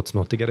Acqui. What's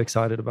not to get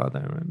excited about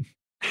there, right?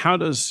 How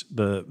does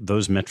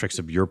those metrics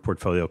of your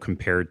portfolio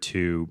compare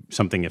to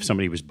something if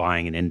somebody was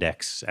buying an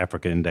index,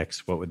 Africa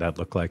index, what would that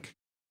look like?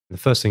 The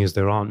first thing is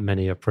there aren't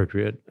many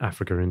appropriate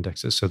Africa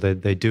indexes. So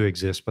they do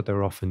exist, but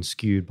they're often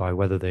skewed by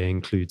whether they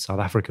include South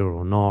Africa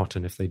or not.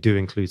 And if they do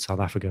include South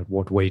Africa,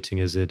 what weighting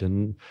is it?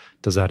 And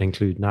does that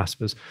include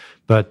NASPAs?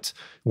 But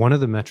one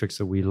of the metrics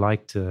that we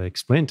like to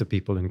explain to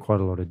people in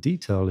quite a lot of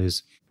detail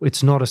is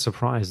it's not a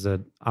surprise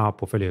that our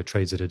portfolio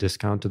trades at a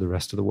discount to the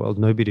rest of the world.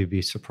 Nobody would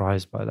be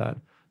surprised by that.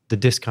 The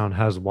discount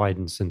has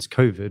widened since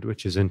COVID,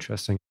 which is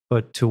interesting.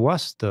 But to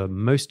us, the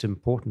most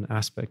important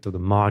aspect of the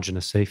margin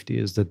of safety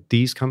is that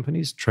these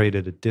companies trade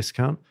at a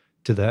discount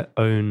to their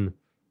own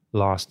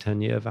last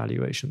 10-year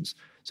valuations.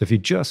 So if you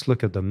just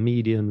look at the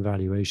median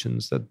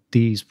valuations that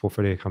these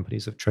portfolio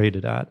companies have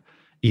traded at,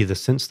 either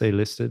since they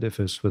listed, if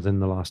it's within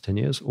the last 10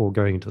 years, or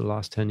going into the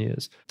last 10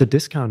 years, the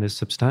discount is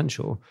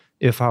substantial.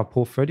 If our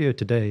portfolio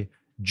today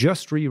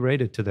just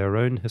re-rated to their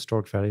own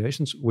historic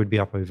valuations would be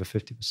up over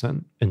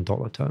 50% in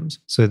dollar terms.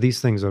 So these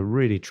things are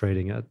really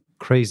trading at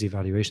crazy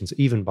valuations,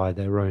 even by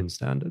their own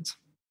standards.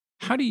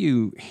 How do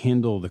you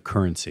handle the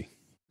currency?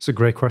 It's a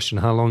great question.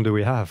 How long do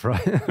we have,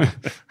 right?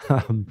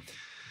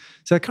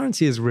 So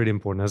currency is really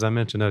important. As I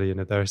mentioned earlier,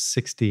 there are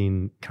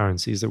 16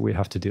 currencies that we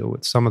have to deal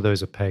with. Some of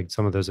those are pegged,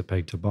 some of those are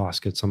pegged to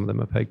basket, some of them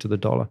are pegged to the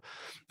dollar.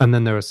 And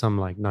then there are some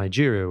like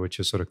Nigeria, which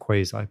is sort of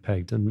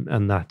quasi-pegged,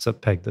 and that's a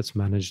peg that's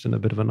managed in a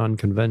bit of an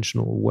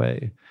unconventional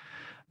way.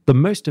 The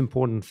most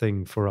important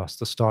thing for us,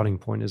 the starting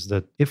point, is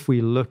that if we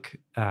look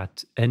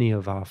at any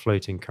of our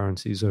floating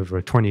currencies over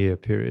a 20-year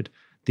period,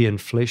 the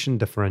inflation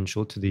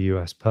differential to the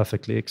US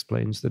perfectly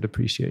explains the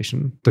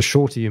depreciation. The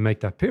shorter you make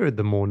that period,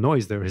 the more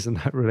noise there is in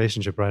that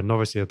relationship, right? And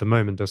obviously at the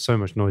moment, there's so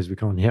much noise we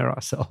can't hear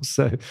ourselves.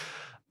 So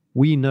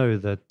we know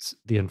that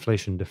the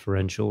inflation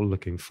differential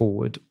looking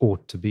forward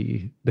ought to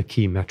be the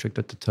key metric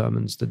that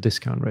determines the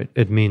discount rate.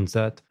 It means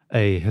that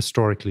a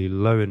historically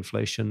low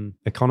inflation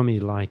economy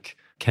like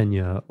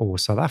Kenya or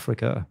South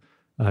Africa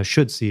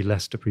should see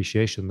less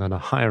depreciation than a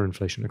higher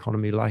inflation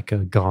economy like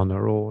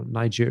Ghana or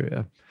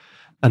Nigeria.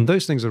 And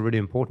those things are really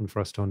important for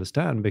us to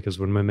understand, because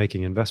when we're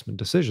making investment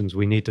decisions,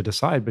 we need to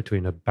decide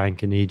between a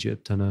bank in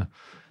Egypt and a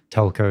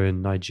telco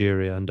in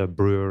Nigeria and a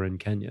brewer in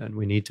Kenya. And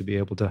we need to be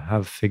able to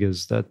have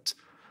figures that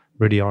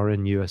really are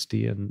in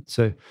USD. And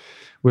so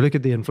we look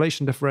at the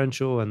inflation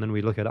differential, and then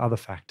we look at other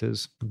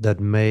factors that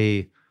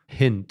may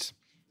hint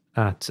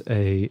at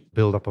a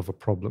buildup of a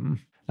problem.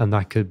 And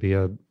that could be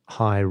a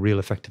high real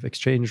effective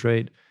exchange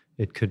rate.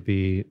 It could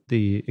be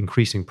the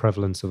increasing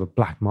prevalence of a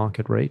black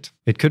market rate.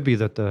 It could be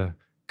that the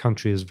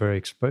country is very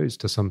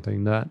exposed to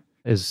something that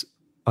is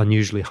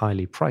unusually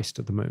highly priced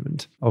at the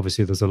moment.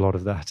 Obviously, there's a lot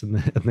of that in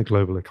the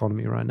global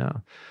economy right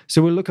now.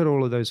 So we'll look at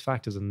all of those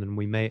factors, and then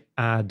we may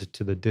add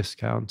to the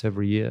discount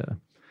every year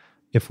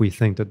if we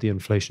think that the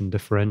inflation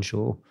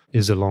differential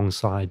is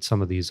alongside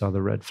some of these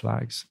other red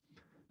flags.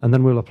 And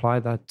then we'll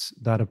apply that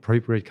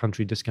appropriate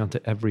country discount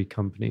to every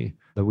company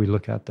that we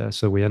look at there.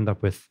 So we end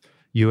up with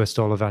US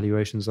dollar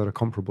valuations that are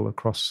comparable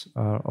across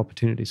our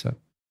opportunity set.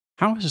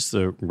 How has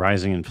the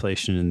rising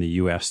inflation in the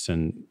US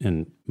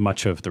and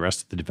much of the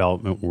rest of the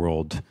development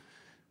world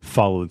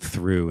followed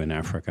through in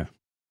Africa?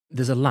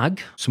 There's a lag.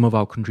 Some of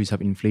our countries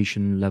have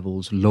inflation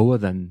levels lower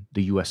than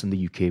the US and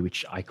the UK,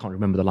 which I can't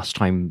remember the last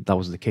time that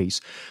was the case.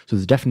 So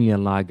there's definitely a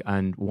lag.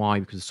 And why?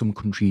 Because some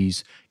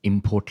countries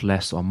import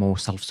less or more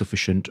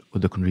self-sufficient,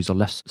 other countries are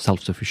less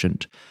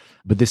self-sufficient.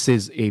 But this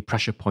is a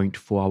pressure point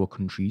for our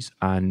countries.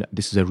 And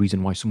this is a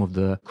reason why some of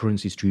the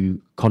currencies, to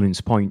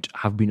Colin's point,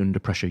 have been under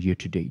pressure year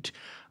to date.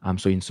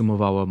 So in some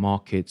of our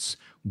markets,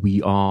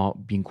 we are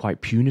being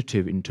quite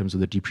punitive in terms of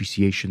the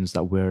depreciations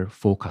that we're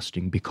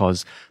forecasting,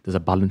 because there's a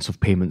balance of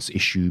payments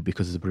issue,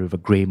 because there's a bit of a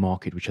grey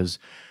market which has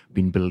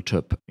been built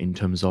up in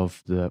terms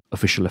of the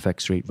official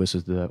FX rate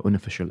versus the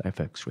unofficial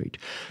FX rate.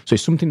 So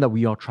it's something that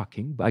we are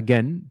tracking. But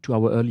again, to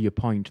our earlier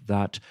point,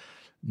 that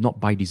not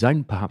by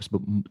design perhaps,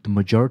 but the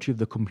majority of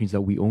the companies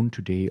that we own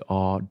today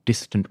are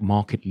distant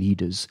market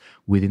leaders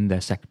within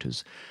their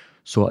sectors.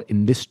 So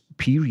in this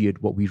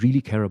period, what we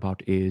really care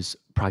about is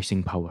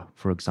pricing power.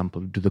 For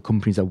example, do the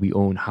companies that we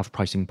own have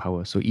pricing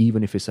power? So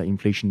even if it's an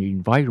inflationary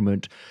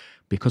environment,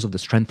 because of the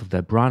strength of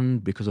their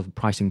brand, because of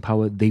pricing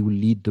power, they will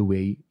lead the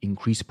way,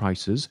 increase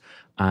prices,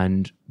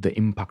 and the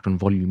impact on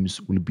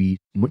volumes will be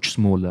much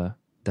smaller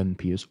than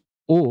peers.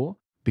 Or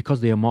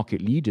because they are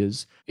market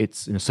leaders,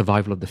 it's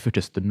survival of the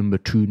fittest. The number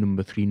 2,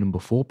 number 3, number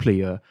 4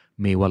 player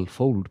may well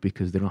fold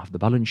because they don't have the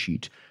balance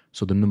sheet.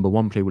 So the number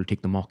 1 player will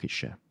take the market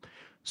share.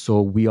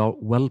 So we are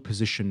well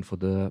positioned for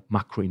the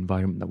macro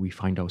environment that we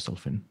find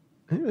ourselves in.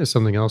 I think there's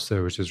something else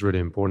there which is really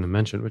important to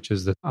mention, which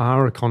is that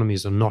our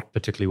economies are not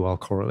particularly well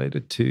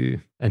correlated to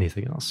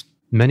anything else.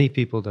 Many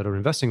people that are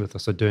investing with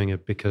us are doing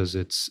it because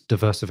it's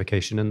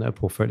diversification in their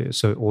portfolio.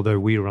 So although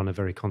we run a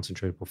very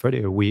concentrated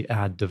portfolio, we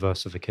add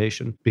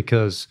diversification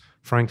because,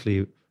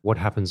 frankly, what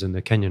happens in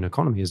the Kenyan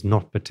economy is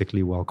not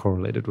particularly well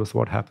correlated with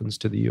what happens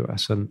to the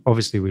US. And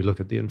obviously, we look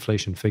at the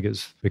inflation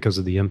figures because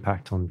of the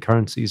impact on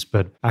currencies.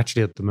 But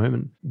actually, at the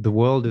moment, the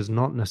world is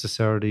not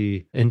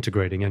necessarily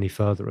integrating any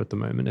further at the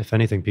moment. If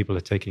anything, people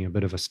are taking a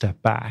bit of a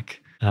step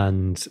back.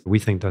 And we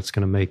think that's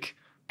going to make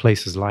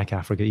places like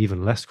Africa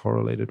even less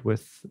correlated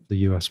with the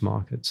US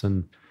markets.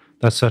 And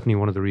that's certainly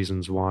one of the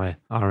reasons why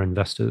our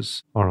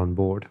investors are on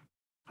board.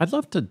 I'd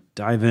love to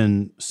dive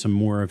in some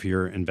more of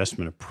your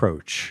investment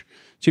approach.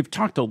 So you've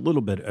talked a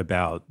little bit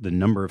about the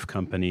number of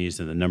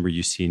companies and the number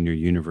you see in your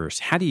universe.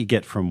 How do you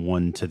get from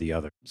one to the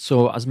other?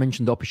 So as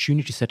mentioned, the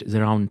opportunity set is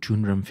around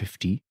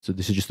 250. So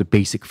this is just a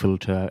basic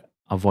filter: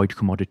 avoid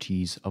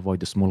commodities,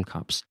 avoid the small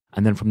caps.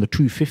 And then from the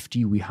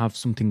 250, we have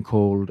something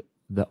called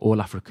the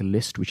All Africa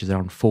list, which is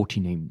around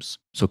 40 names.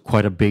 So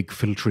quite a big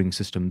filtering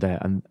system there.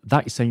 And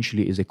that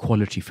essentially is a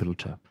quality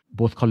filter.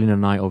 Both Colin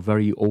and I are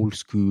very old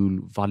school,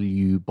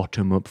 value,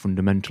 bottom up,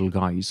 fundamental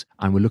guys.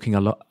 And we're looking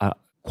a lot at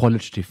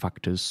qualitative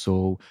factors.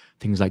 So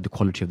things like the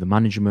quality of the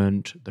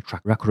management, the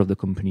track record of the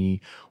company,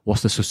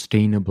 what's the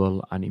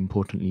sustainable and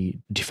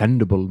importantly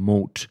defendable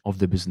moat of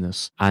the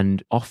business.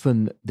 And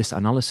often this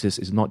analysis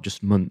is not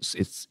just months,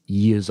 it's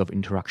years of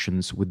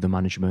interactions with the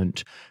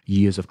management,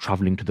 years of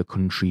traveling to the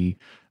country.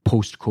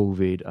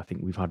 Post-COVID, I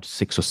think we've had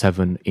 6 or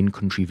 7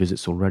 in-country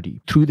visits already.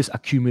 Through this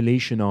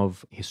accumulation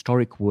of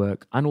historic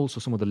work and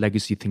also some of the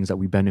legacy things that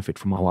we benefit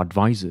from our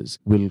advisors,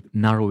 we'll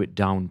narrow it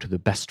down to the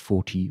best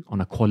 40 on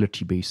a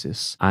quality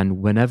basis.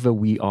 And whenever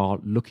we are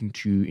looking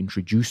to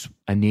introduce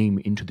a name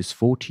into this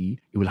 40,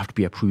 it will have to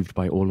be approved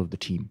by all of the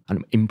team.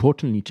 And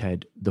importantly,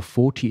 Ted, the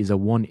 40 is a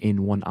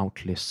one-in,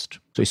 one-out list.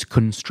 So it's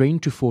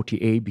constrained to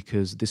 40A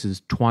because this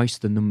is twice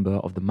the number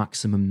of the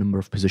maximum number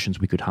of positions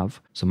we could have.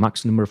 So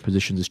max number of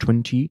positions is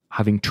 20.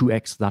 Having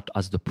 2x that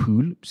as the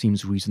pool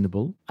seems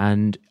reasonable.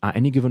 And at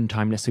any given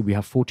time, let's say we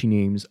have 40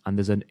 names and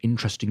there's an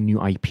interesting new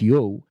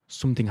IPO,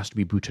 something has to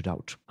be booted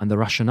out. And the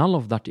rationale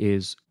of that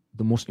is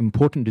the most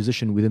important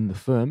decision within the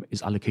firm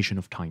is allocation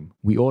of time.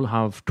 We all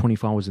have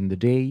 24 hours in the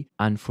day.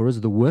 And for us,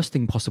 the worst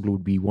thing possible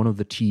would be one of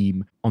the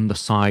team on the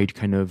side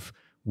kind of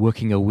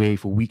working away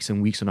for weeks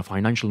and weeks on a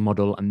financial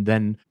model and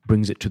then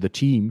brings it to the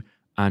team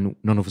and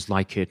none of us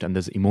like it and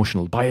there's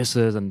emotional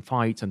biases and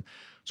fights. And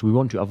so we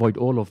want to avoid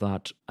all of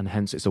that. And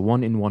hence it's a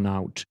one in, one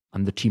out.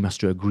 And the team has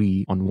to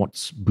agree on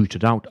what's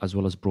booted out as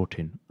well as brought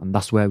in. And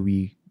that's where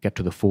we get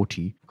to the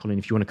 40. Colin,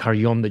 if you want to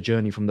carry on the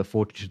journey from the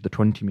 40 to the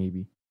 20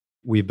 maybe.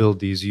 We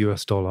build these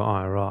US dollar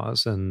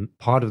IRRs. And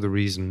part of the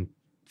reason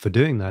for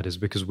doing that is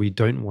because we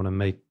don't want to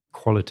make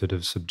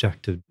qualitative,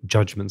 subjective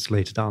judgments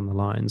later down the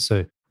line.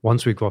 So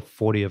once we've got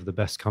 40 of the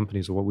best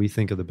companies or what we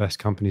think are the best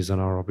companies in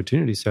our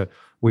opportunity set,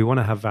 we want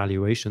to have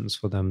valuations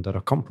for them that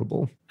are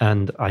comparable.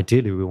 And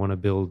ideally, we want to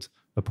build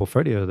a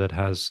portfolio that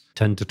has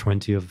 10 to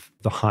 20 of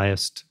the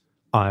highest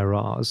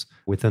IRRs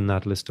within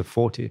that list of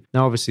 40.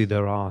 Now, obviously,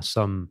 there are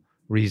some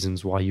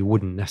reasons why you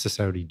wouldn't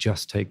necessarily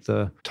just take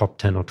the top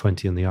 10 or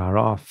 20 in the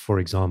IRR. For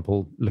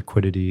example,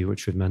 liquidity,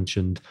 which we've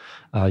mentioned.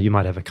 You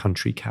might have a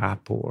country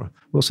cap, or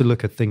we also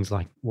look at things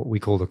like what we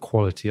call the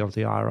quality of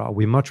the IRR.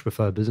 We much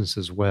prefer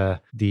businesses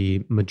where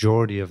the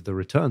majority of the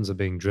returns are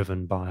being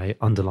driven by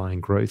underlying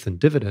growth and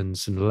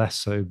dividends and less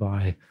so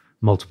by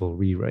multiple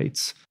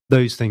re-rates.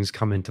 Those things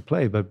come into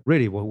play, but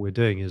really what we're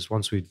doing is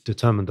once we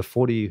determine the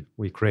 40,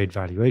 we create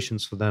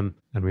valuations for them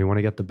and we want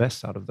to get the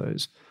best out of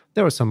those.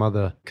 There are some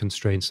other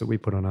constraints that we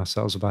put on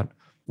ourselves about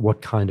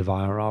what kind of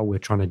IRR we're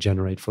trying to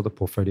generate for the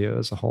portfolio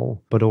as a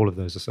whole, but all of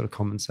those are sort of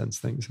common sense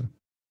things.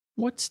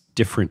 What's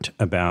different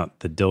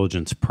about the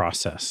diligence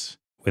process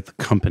with a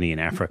company in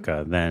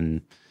Africa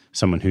than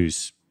someone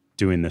who's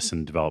doing this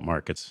in developed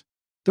markets?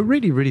 The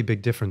really, really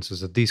big difference is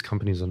that these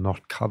companies are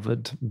not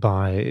covered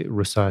by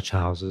research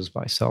houses,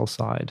 by sell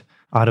side.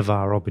 Out of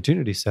our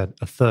opportunity set,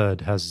 a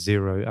third has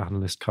zero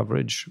analyst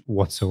coverage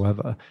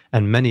whatsoever.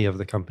 And many of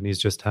the companies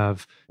just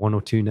have 1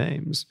 or 2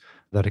 names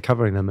that are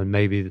covering them. And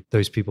maybe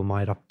those people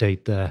might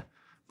update their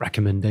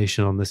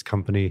recommendation on this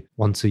company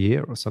once a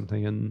year or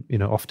something. And,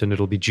 often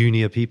it'll be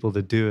junior people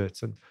that do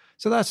it. And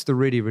so that's the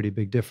really, really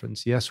big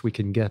difference. Yes, we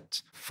can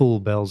get full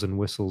bells and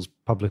whistles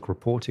public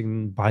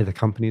reporting by the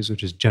companies,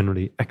 which is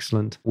generally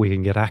excellent. We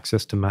can get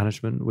access to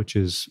management, which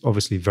is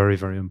obviously very,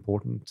 very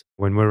important.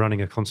 When we're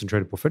running a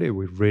concentrated portfolio,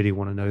 we really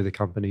want to know the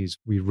companies.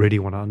 We really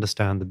want to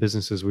understand the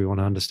businesses. We want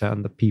to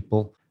understand the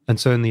people. And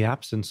so in the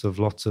absence of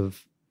lots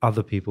of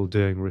other people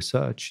doing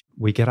research,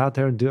 we get out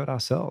there and do it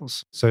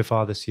ourselves. So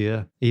far this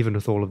year, even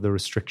with all of the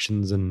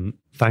restrictions and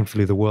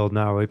thankfully the world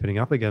now opening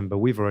up again, but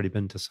we've already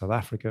been to South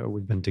Africa,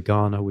 we've been to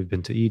Ghana, we've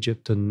been to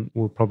Egypt, and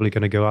we're probably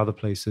going to go other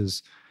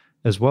places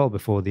as well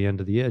before the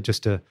end of the year,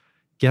 just to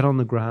get on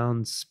the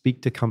ground,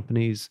 speak to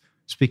companies,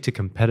 speak to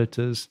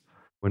competitors.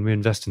 When we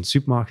invest in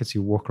supermarkets,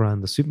 you walk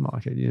around the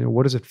supermarket,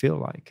 what does it feel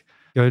like?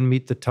 Go and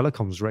meet the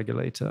telecoms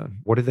regulator.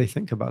 What do they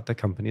think about the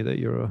company that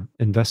you're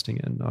investing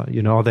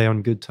in? Are they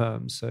on good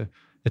terms? So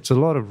it's a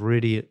lot of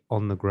really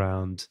on the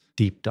ground,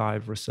 deep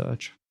dive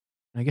research.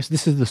 I guess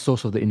this is the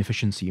source of the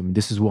inefficiency.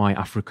 This is why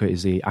Africa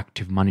is an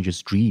active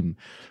manager's dream,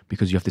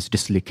 because you have this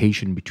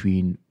dislocation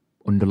between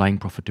underlying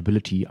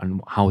profitability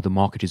and how the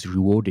market is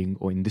rewarding,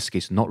 or in this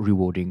case, not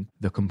rewarding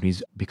the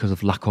companies because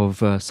of lack of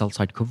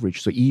sell-side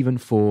coverage. So even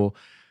for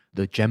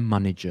the gem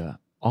manager,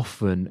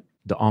 often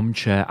the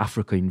armchair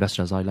Africa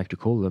investor, as I like to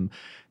call them,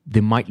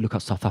 they might look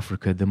at South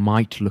Africa, they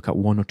might look at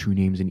one or two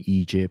names in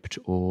Egypt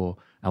or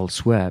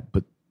elsewhere,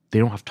 but they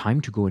don't have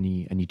time to go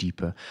any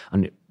deeper.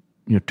 And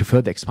to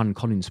further expand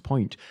Colin's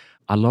point,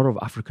 a lot of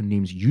African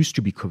names used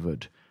to be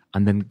covered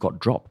and then got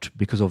dropped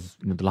because of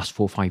the last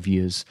 4 or 5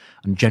 years,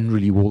 and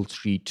generally Wall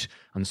Street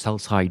and sell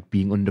side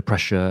being under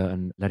pressure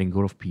and letting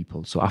go of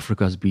people. So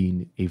Africa has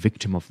been a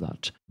victim of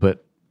that,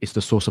 but it's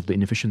the source of the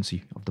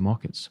inefficiency of the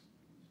markets.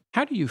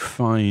 How do you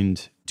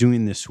find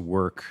doing this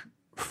work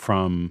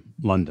from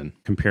London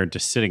compared to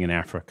sitting in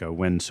Africa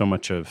when so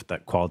much of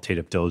that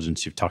qualitative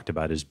diligence you've talked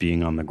about is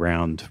being on the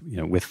ground,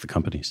 with the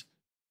companies?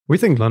 We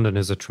think London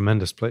is a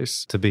tremendous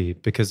place to be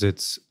because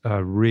it's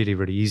a really,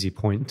 really easy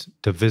point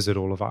to visit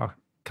all of our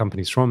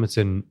companies from. It's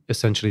in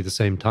essentially the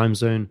same time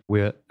zone.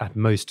 We're at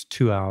most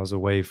 2 hours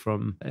away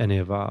from any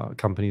of our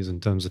companies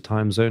in terms of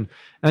time zone.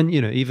 And,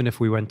 even if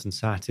we went and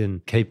sat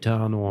in Cape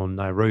Town or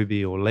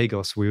Nairobi or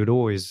Lagos, we would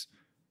always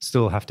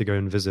still have to go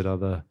and visit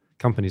other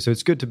companies. So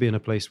it's good to be in a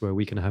place where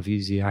we can have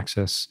easy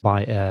access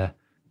by air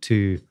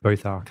to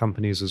both our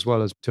companies as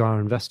well as to our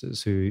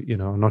investors who,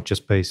 are not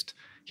just based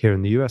here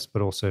in the US,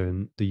 but also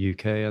in the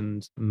UK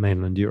and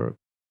mainland Europe.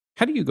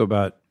 How do you go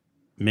about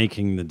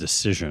making the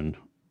decision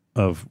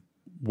of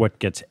what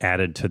gets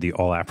added to the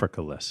All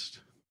Africa list?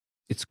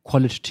 It's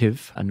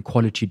qualitative and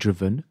quality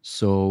driven.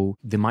 So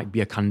there might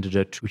be a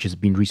candidate which has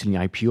been recently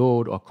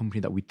IPO'd or a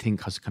company that we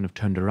think has kind of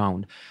turned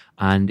around.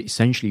 And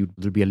essentially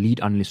there'll be a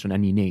lead analyst on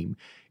any name.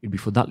 It'd be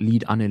for that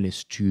lead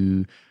analyst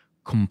to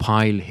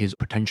compile his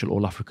potential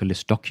All Africa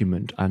list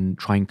document and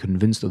try and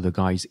convince the other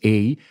guys,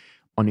 A,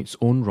 on its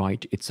own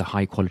right, it's a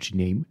high quality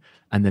name,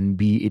 and then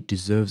B, it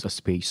deserves a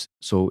space.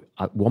 So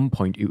at one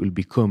point, it will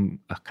become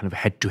a kind of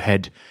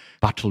head-to-head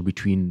battle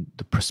between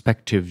the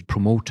prospective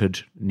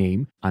promoted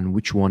name and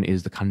which one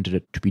is the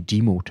candidate to be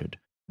demoted.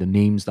 The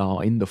names that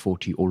are in the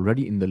 40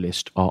 already in the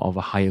list are of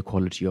a higher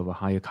quality, of a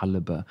higher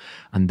caliber,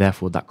 and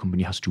therefore that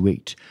company has to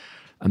wait.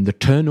 And the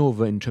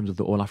turnover in terms of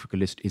the All Africa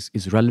list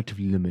is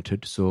relatively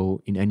limited.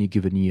 So in any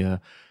given year,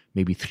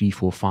 maybe 3,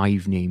 4,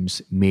 5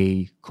 names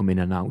may come in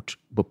and out,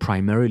 but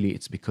primarily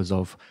it's because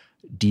of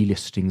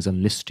delistings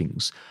and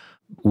listings.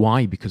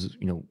 Why? Because,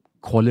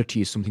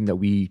 quality is something that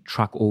we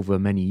track over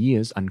many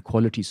years, and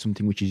quality is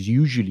something which is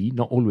usually,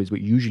 not always,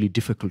 but usually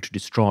difficult to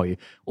destroy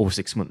over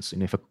 6 months.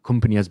 And if a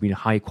company has been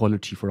high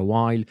quality for a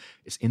while,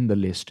 it's in the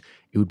list,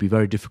 it would be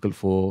very difficult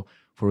for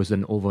us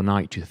then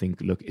overnight to think,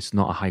 look, it's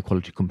not a high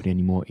quality company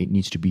anymore, it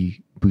needs to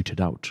be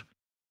booted out.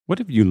 What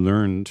have you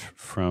learned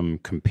from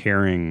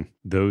comparing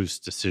those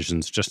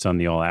decisions just on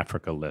the All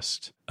Africa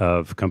list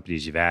of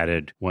companies you've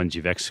added, ones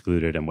you've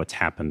excluded, and what's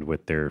happened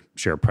with their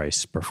share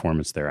price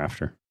performance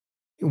thereafter?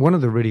 One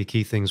of the really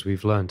key things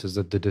we've learned is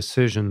that the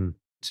decision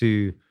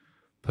to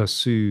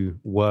pursue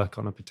work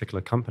on a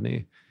particular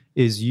company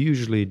is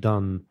usually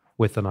done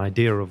with an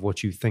idea of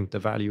what you think the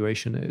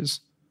valuation is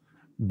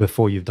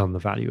before you've done the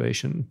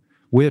valuation.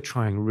 We're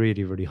trying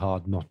really, really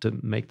hard not to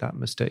make that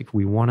mistake.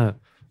 We want to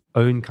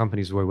own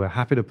companies where we're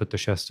happy to put the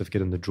share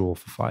certificate in the drawer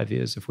for 5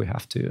 years if we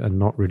have to and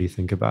not really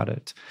think about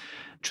it.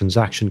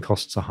 Transaction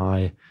costs are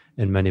high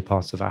in many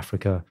parts of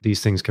Africa.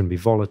 These things can be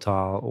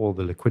volatile, all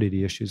the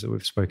liquidity issues that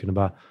we've spoken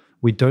about.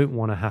 We don't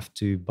want to have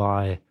to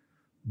buy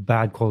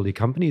bad quality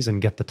companies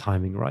and get the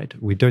timing right.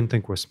 We don't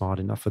think we're smart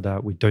enough for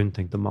that. We don't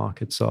think the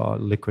markets are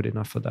liquid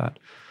enough for that.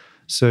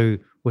 So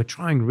we're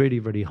trying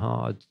really, really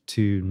hard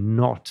to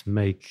not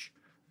make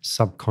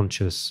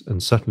subconscious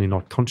and certainly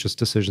not conscious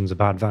decisions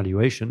about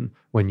valuation.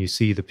 When you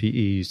see the PE,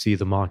 you see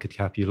the market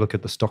cap, you look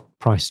at the stock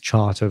price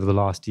chart over the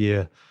last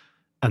year,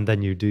 and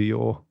then you do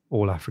your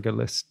All Africa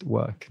list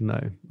work.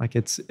 No,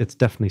 it's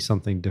definitely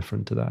something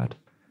different to that.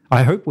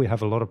 I hope we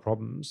have a lot of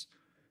problems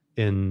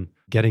in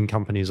getting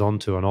companies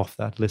onto and off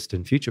that list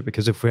in future,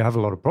 because if we have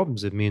a lot of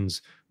problems, it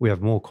means we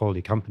have more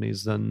quality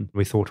companies than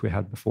we thought we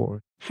had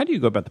before. How do you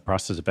go about the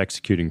process of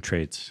executing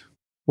trades?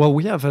 Well,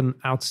 we have an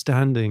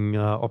outstanding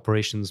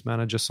operations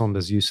manager,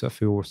 Sonders Youssef,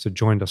 who also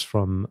joined us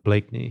from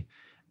Blakeney.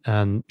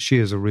 And she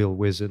is a real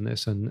whiz in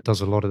this and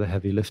does a lot of the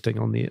heavy lifting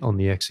on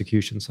the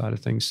execution side of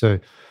things. So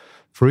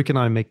Farouk and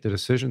I make the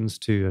decisions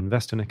to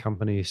invest in a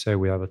company. Say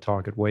we have a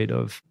target weight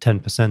of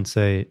 10%,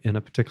 say, in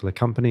a particular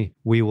company.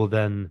 We will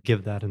then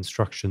give that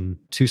instruction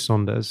to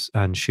Sonders,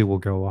 and she will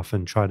go off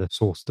and try to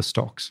source the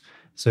stocks.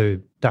 So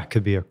that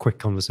could be a quick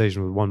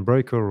conversation with one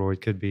broker, or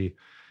it could be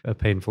a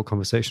painful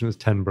conversation with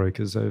 10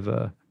 brokers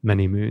over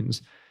many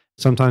moons.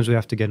 Sometimes we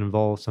have to get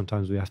involved.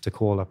 Sometimes we have to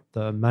call up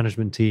the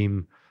management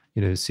team,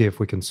 see if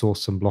we can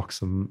source some blocks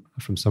from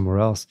somewhere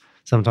else.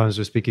 Sometimes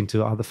we're speaking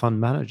to other fund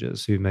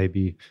managers who may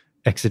be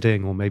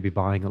exiting or maybe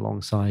buying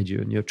alongside you,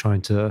 and you're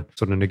trying to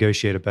sort of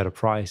negotiate a better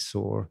price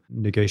or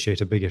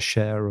negotiate a bigger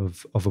share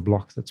of a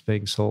block that's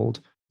being sold.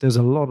 There's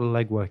a lot of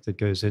legwork that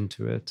goes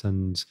into it,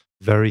 and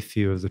very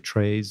few of the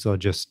trades are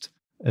just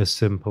as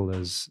simple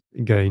as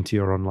going to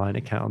your online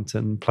account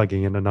and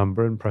plugging in a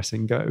number and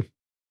pressing go.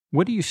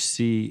 What do you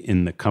see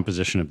in the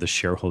composition of the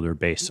shareholder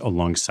base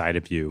alongside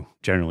of you,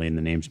 generally in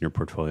the names in your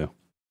portfolio?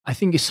 I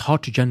think it's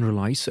hard to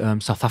generalize.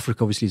 South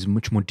Africa obviously is a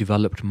much more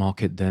developed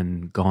market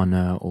than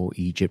Ghana or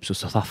Egypt. So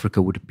South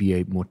Africa would be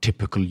a more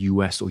typical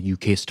US or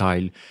UK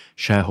style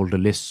shareholder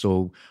list.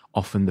 So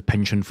often the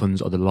pension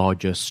funds are the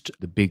largest.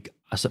 The big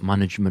asset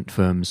management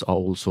firms are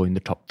also in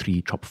the top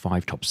 3, top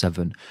 5, top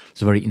 7.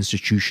 It's a very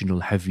institutional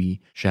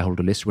heavy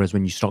shareholder list. Whereas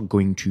when you start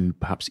going to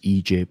perhaps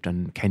Egypt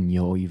and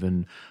Kenya or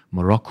even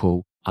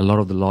Morocco, a lot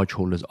of the large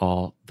holders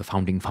are the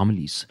founding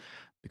families,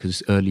 because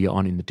it's earlier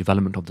on in the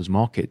development of those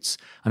markets.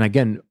 And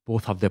again,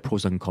 both have their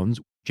pros and cons.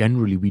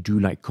 Generally, we do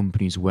like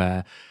companies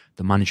where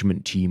the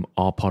management team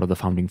are part of the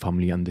founding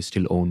family and they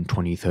still own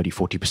 20, 30,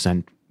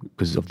 40%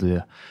 because of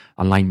the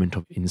alignment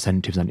of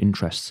incentives and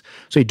interests.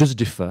 So it does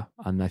differ.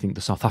 And I think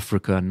the South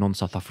Africa and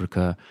non-South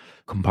Africa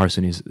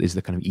comparison is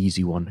the kind of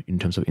easy one in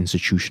terms of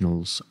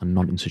institutionals and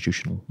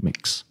non-institutional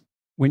mix.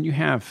 When you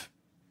have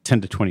 10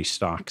 to 20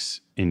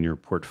 stocks in your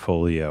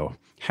portfolio,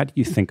 how do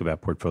you think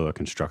about portfolio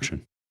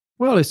construction?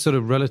 Well, it's sort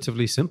of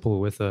relatively simple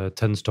with a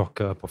 10-stock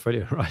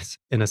portfolio, right?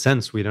 In a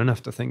sense, we don't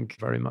have to think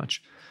very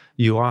much.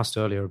 You asked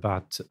earlier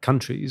about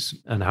countries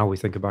and how we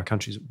think about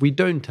countries. We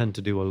don't tend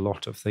to do a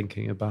lot of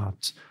thinking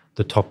about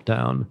the top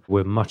down.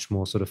 We're much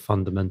more sort of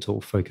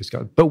fundamental focused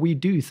guys. But we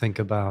do think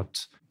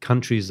about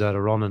countries that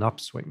are on an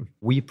upswing.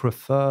 We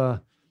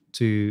prefer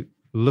to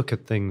look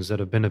at things that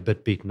have been a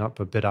bit beaten up,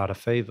 a bit out of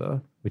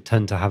favor. We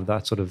tend to have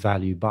that sort of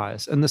value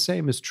bias. And the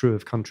same is true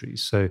of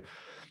countries. So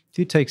if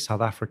you take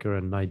South Africa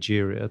and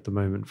Nigeria at the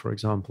moment, for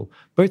example,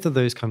 both of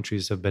those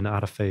countries have been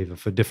out of favor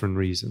for different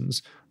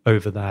reasons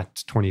over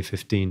that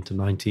 2015 to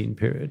 19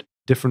 period.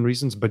 Different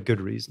reasons, but good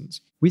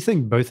reasons. We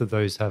think both of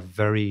those have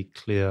very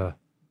clear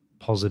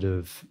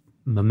positive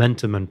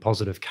momentum and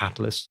positive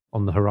catalysts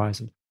on the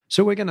horizon.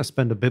 So we're going to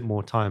spend a bit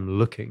more time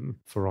looking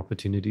for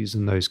opportunities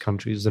in those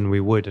countries than we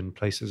would in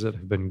places that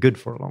have been good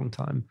for a long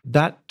time.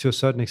 That, to a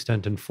certain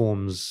extent,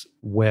 informs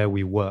where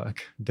we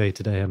work day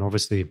to day. And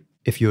obviously,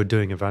 if you're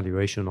doing a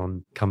valuation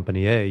on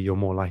company A, you're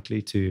more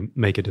likely to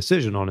make a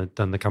decision on it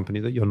than the company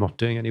that you're not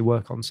doing any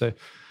work on. So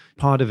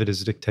part of it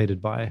is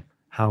dictated by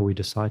how we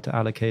decide to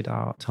allocate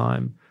our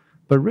time.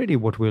 But really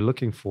what we're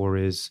looking for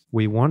is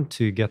we want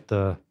to get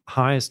the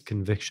highest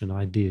conviction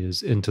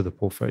ideas into the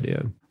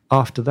portfolio.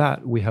 After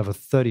that, we have a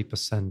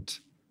 30%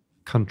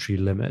 country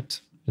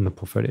limit in the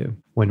portfolio.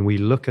 When we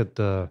look at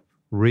the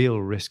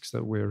real risks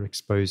that we're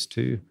exposed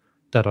to,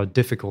 that are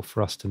difficult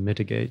for us to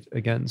mitigate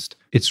against,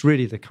 it's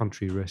really the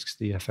country risks,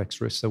 the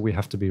FX risks that we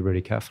have to be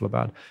really careful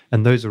about.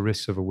 And those are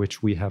risks over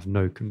which we have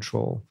no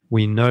control.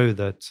 We know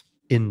that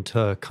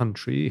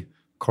inter-country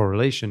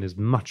correlation is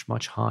much,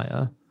 much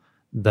higher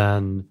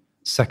than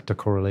sector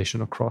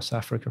correlation across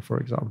Africa, for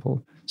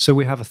example. So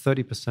we have a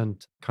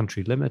 30%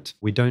 country limit.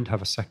 We don't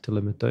have a sector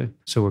limit though.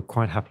 So we'll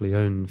quite happily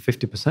own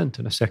 50%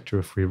 in a sector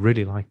if we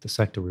really like the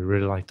sector, we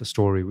really like the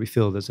story, we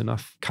feel there's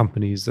enough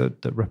companies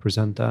that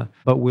represent that,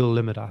 but we'll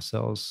limit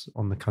ourselves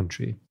on the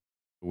country.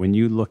 When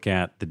you look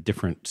at the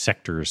different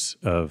sectors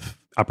of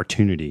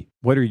opportunity,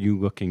 what are you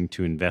looking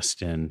to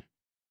invest in?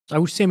 I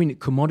would say,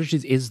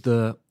 commodities is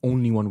the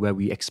only one where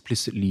we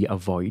explicitly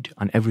avoid,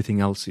 and everything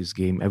else is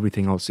game,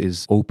 everything else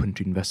is open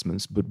to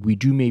investments. But we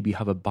do maybe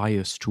have a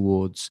bias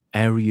towards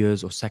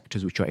areas or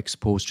sectors which are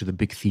exposed to the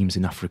big themes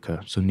in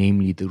Africa. So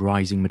namely the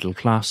rising middle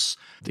class,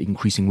 the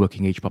increasing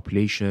working age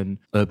population,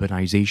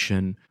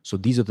 urbanization. So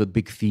these are the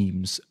big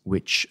themes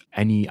which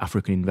any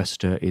African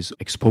investor is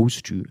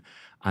exposed to.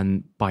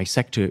 And by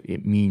sector,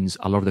 it means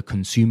a lot of the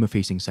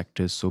consumer-facing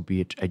sectors, so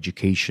be it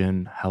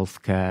education,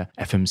 healthcare,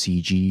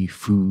 FMCG,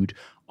 food,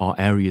 are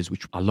areas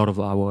which a lot of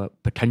our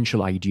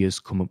potential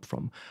ideas come up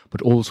from.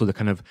 But also the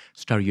kind of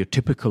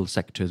stereotypical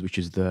sectors, which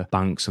is the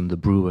banks and the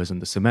brewers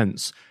and the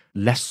cements,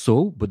 less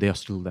so, but they are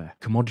still there.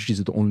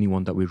 Commodities are the only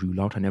one that we rule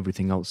out, and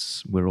everything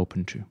else we're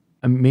open to.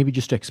 And maybe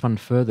just to expand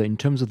further, in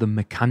terms of the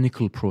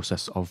mechanical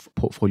process of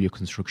portfolio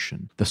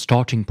construction, the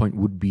starting point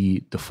would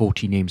be the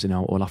 40 names in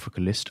our All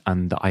Africa list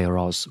and the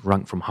IRRs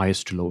ranked from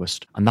highest to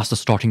lowest. And that's the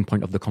starting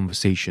point of the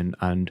conversation.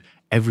 And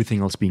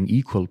everything else being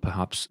equal,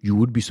 perhaps, you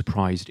would be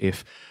surprised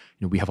if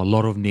we have a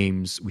lot of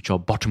names which are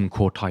bottom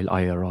quartile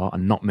IRR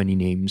and not many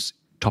names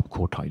top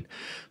quartile.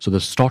 So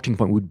the starting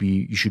point would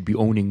be you should be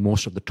owning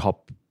most of the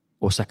top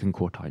or second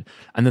quartile.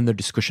 And then the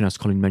discussion, as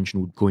Colin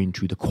mentioned, would go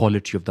into the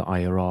quality of the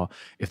IRR.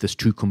 If there's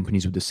two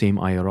companies with the same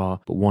IRR,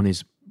 but one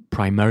is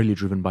primarily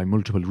driven by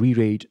multiple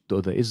re-rate, the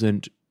other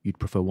isn't, you'd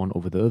prefer one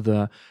over the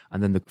other.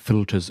 And then the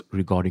filters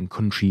regarding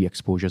country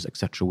exposures,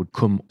 etc., would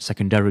come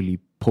secondarily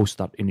post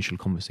that initial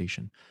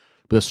conversation.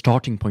 But the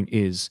starting point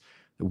is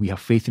that we have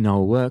faith in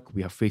our work,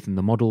 we have faith in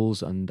the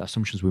models and the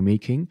assumptions we're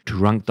making to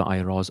rank the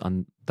IRRs,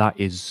 and that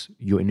is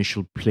your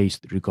initial place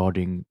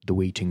regarding the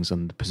weightings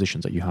and the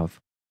positions that you have.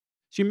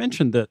 So you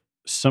mentioned that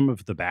some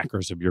of the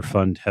backers of your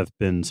fund have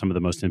been some of the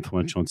most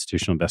influential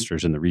institutional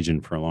investors in the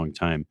region for a long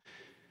time.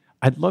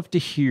 I'd love to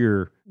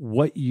hear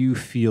what you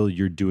feel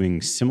you're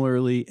doing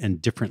similarly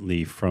and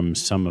differently from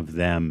some of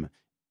them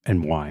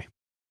and why.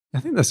 I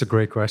think that's a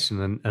great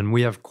question. And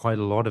we have quite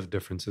a lot of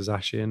differences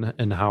actually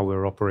in how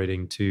we're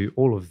operating to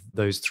all of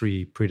those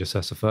three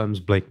predecessor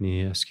firms,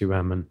 Blakeney,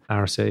 SQM, and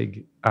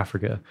RSA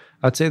Africa.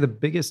 I'd say the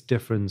biggest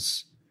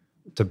difference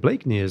to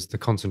Blakeney is the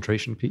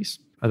concentration piece.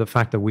 The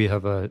fact that we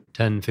have a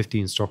 10,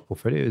 15 stock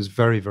portfolio is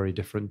very, very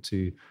different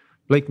to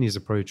Blakeney's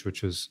approach,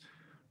 which was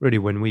really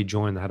when we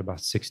joined, they had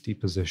about 60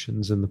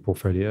 positions in the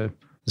portfolio.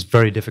 It's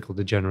very difficult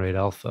to generate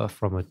alpha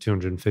from a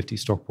 250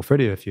 stock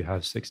portfolio if you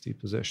have 60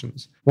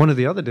 positions. One of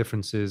the other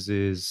differences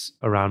is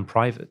around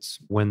privates.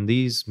 When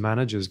these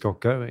managers got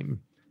going,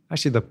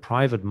 actually the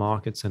private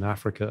markets in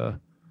Africa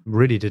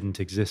really didn't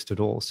exist at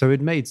all. So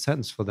it made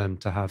sense for them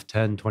to have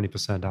 10,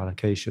 20%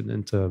 allocation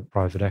into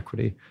private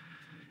equity.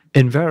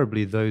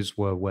 Invariably, those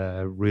were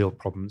where real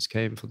problems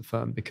came for the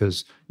firm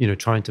because,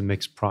 trying to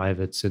mix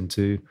privates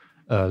into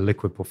a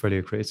liquid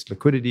portfolio creates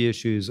liquidity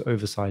issues,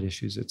 oversight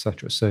issues,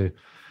 etc. So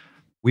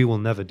we will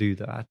never do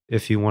that.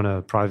 If you want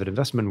a private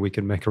investment, we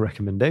can make a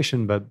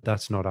recommendation, but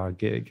that's not our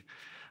gig.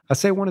 I'd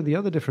say one of the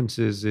other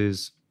differences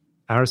is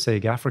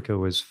RSA Africa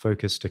was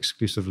focused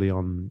exclusively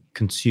on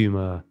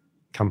consumer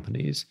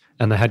companies,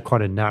 and they had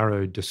quite a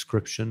narrow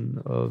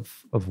description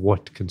of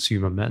what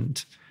consumer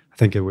meant. I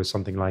think it was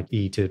something like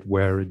eat it,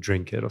 wear it,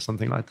 drink it, or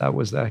something like that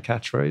was their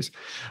catchphrase.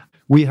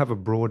 We have a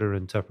broader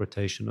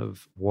interpretation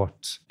of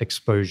what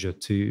exposure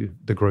to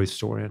the growth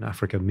story in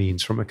Africa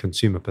means from a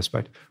consumer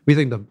perspective. We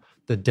think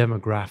the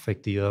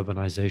demographic, the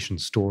urbanization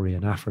story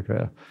in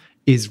Africa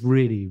is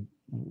really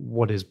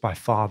what is by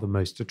far the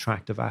most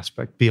attractive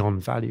aspect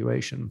beyond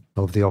valuation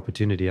of the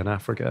opportunity in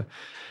Africa.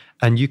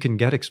 And you can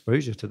get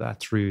exposure to that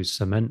through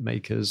cement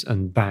makers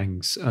and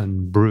banks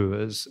and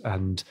brewers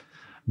and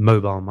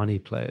mobile money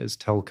players,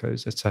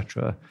 telcos,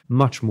 etc.,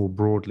 much more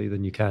broadly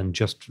than you can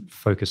just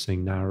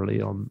focusing narrowly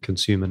on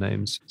consumer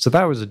names. So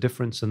that was a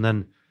difference. And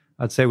then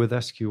I'd say with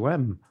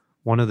SQM,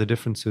 one of the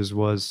differences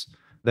was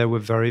they were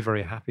very,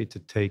 very happy to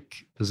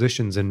take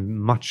positions in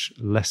much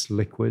less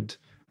liquid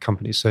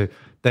companies. So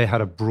they had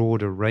a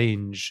broader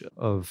range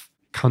of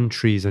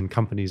countries and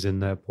companies in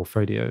their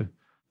portfolio,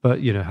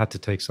 but had to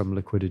take some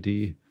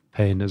liquidity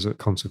pain as a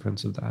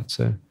consequence of that.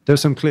 So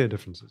there's some clear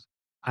differences.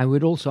 I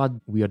would also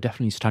add we are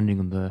definitely standing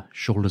on the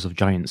shoulders of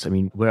giants. I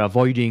mean, we're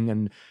avoiding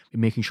and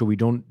making sure we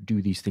don't do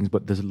these things,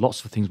 but there's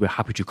lots of things we're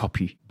happy to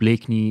copy.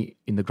 Blakeney,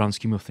 in the grand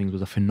scheme of things,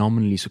 was a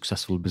phenomenally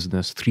successful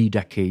business, 3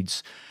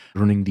 decades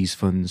running these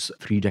funds,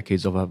 3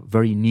 decades of a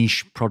very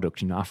niche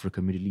product in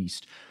Africa, Middle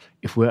East.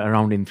 If we're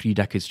around in 3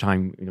 decades'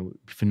 time,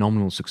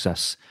 phenomenal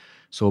success.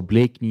 So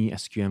Blakeney,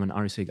 SQM, and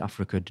RSA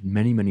Africa did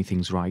many, many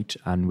things right,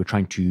 and we're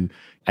trying to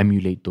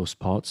emulate those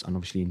parts. And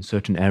obviously in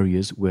certain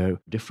areas we're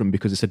different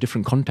because it's a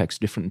different context,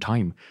 different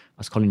time.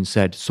 As Colin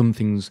said, some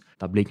things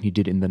that Blakeney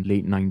did in the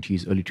late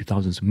 90s, early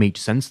 2000s made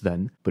sense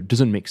then, but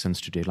doesn't make sense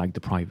today, like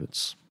the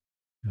privates.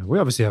 We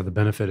obviously have the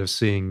benefit of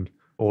seeing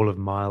all of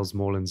Miles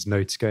Moreland's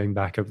notes going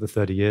back over the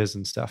 30 years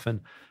and stuff. And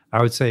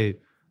I would say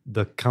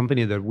the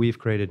company that we've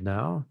created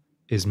now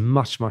is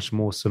much, much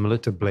more similar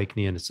to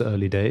Blakeney in its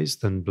early days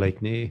than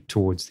Blakeney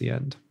towards the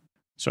end.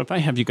 So if I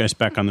have you guys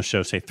back on the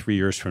show, say 3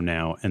 years from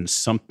now, and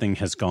something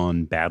has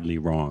gone badly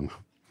wrong,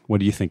 what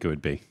do you think it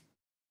would be?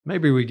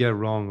 Maybe we get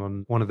wrong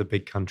on one of the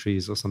big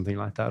countries or something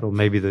like that, or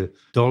maybe the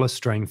dollar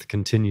strength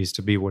continues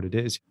to be what it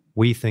is.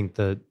 We think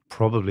that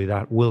probably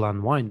that will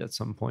unwind at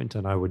some point,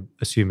 and I would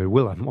assume it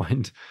will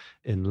unwind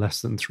in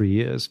less than 3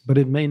 years, but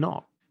it may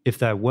not. If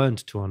that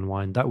weren't to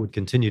unwind, that would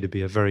continue to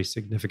be a very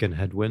significant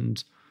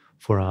headwind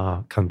for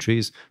our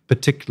countries,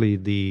 particularly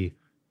the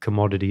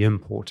commodity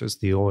importers,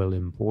 the oil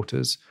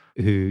importers,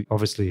 who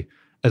obviously,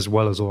 as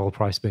well as oil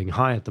price being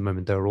high at the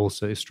moment, they're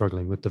also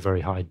struggling with the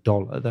very high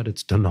dollar that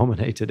it's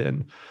denominated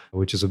in,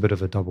 which is a bit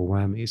of a double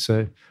whammy.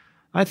 So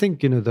I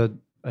think, that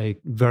a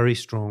very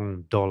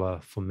strong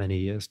dollar for many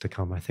years to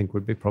come, I think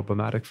would be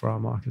problematic for our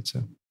markets.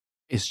 So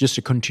it's just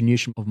a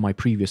continuation of my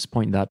previous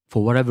point that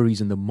for whatever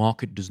reason, the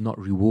market does not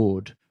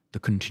reward the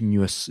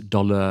continuous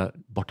dollar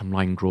bottom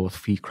line growth,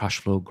 free cash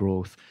flow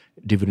growth,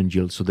 dividend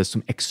yield. So there's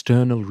some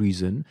external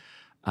reason,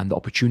 and the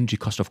opportunity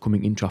cost of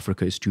coming into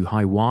Africa is too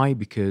high. Why?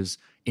 Because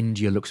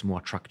India looks more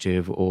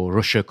attractive, or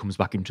Russia comes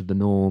back into the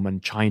norm,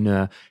 and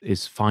China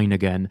is fine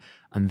again.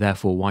 And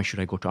therefore, why should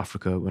I go to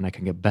Africa when I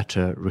can get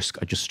better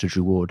risk-adjusted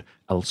reward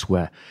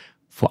elsewhere?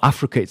 For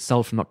Africa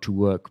itself not to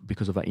work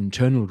because of that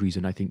internal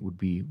reason, I think would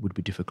be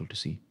difficult to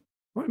see.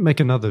 I want to make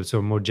another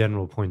sort of more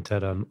general point,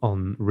 Ted,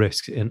 on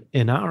risks.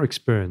 In our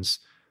experience,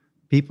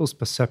 people's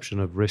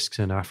perception of risks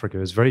in Africa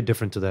is very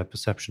different to their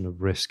perception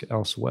of risk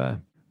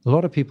elsewhere. A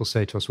lot of people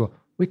say to us, well,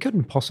 we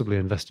couldn't possibly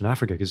invest in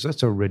Africa because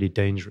that's a really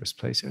dangerous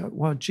place.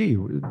 Well, gee,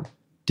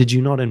 did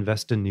you not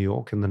invest in New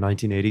York in the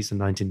 1980s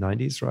and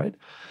 1990s, right?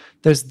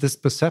 There's this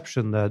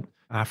perception that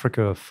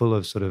Africa are full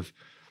of sort of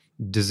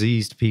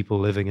diseased people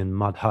living in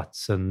mud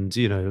huts and,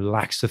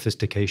 lack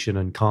sophistication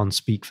and can't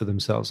speak for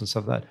themselves and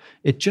stuff like that.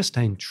 It just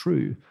ain't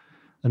true.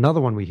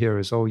 Another one we hear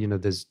is,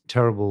 there's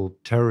terrible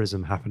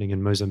terrorism happening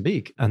in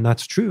Mozambique. And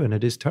that's true, and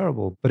it is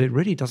terrible, but it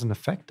really doesn't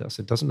affect us.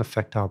 It doesn't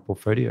affect our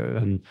portfolio.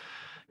 And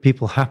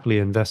people happily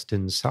invest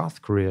in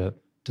South Korea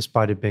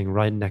despite it being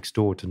right next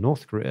door to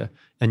North Korea.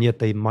 And yet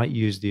they might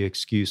use the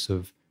excuse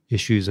of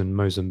issues in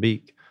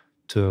Mozambique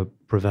to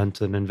prevent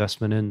an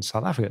investment in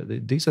South Africa.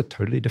 These are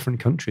totally different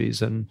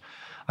countries. And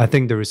I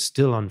think there is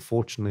still,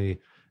 unfortunately,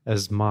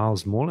 as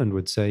Miles Moreland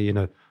would say,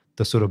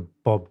 the sort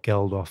of Bob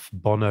Geldof,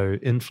 Bono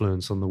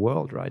influence on the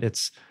world, right?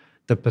 It's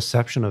the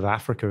perception of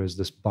Africa as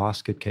this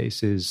basket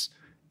case is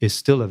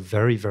still a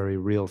very, very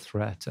real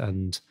threat.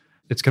 And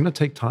it's going to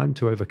take time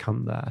to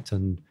overcome that.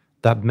 And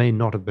that may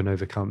not have been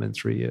overcome in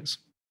 3 years.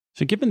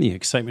 So given the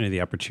excitement of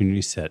the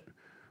opportunity set,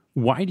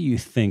 why do you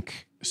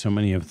think so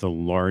many of the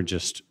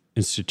largest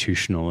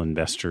institutional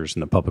investors in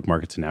the public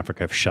markets in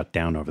Africa have shut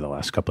down over the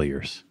last couple of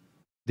years?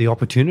 The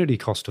opportunity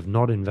cost of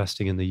not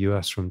investing in the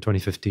US from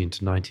 2015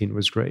 to 19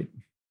 was great.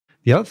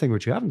 The other thing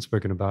which we haven't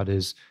spoken about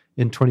is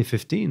in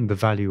 2015, the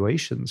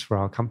valuations for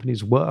our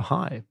companies were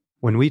high.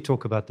 When we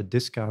talk about the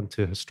discount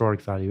to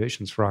historic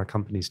valuations for our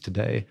companies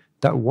today,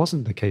 that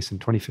wasn't the case in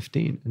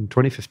 2015. In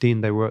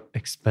 2015, they were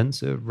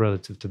expensive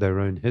relative to their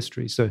own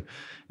history. So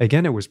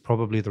again, it was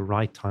probably the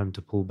right time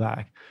to pull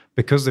back.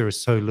 Because there is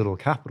so little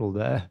capital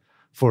there,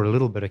 for a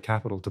little bit of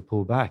capital to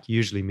pull back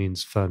usually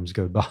means firms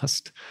go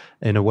bust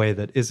in a way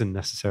that isn't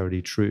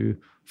necessarily true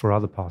for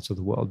other parts of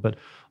the world. But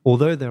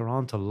although there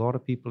aren't a lot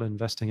of people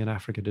investing in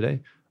Africa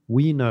today,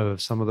 we know of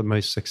some of the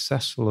most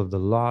successful of the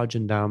large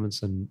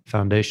endowments and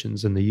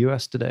foundations in the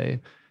US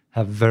today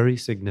have very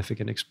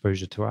significant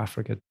exposure to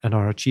Africa and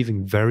are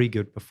achieving very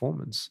good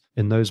performance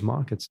in those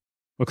markets.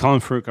 Well, Colin,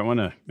 Farouk, I want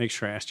to make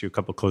sure I ask you a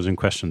couple closing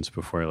questions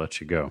before I let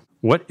you go.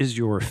 What is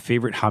your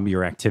favorite hobby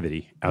or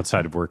activity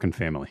outside of work and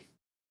family?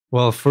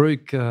 Well,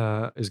 Farouk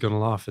is going to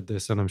laugh at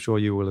this, and I'm sure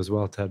you will as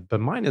well, Ted. But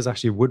mine is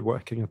actually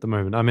woodworking at the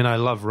moment. I mean, I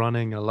love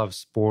running, I love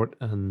sport,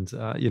 and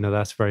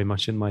that's very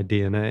much in my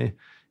DNA,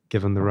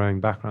 given the rowing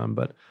background.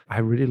 But I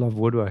really love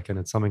woodwork, and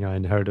it's something I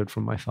inherited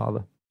from my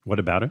father. What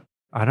about it?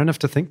 I don't have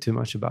to think too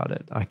much about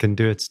it. I can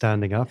do it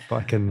standing up. I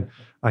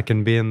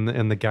can be in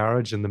the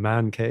garage, in the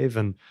man cave,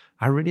 and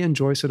I really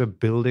enjoy sort of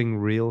building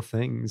real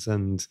things.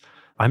 And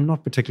I'm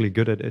not particularly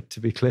good at it, to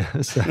be clear.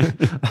 So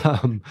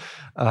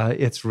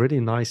it's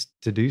really nice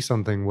to do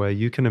something where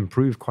you can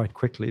improve quite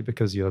quickly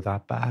because you're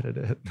that bad at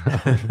it.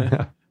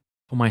 Yeah.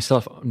 For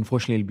myself,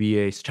 unfortunately, it'll be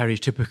a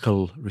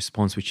stereotypical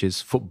response, which is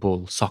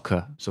football,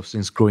 soccer. So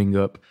since growing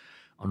up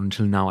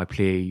until now, I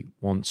play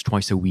once,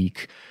 twice a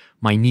week.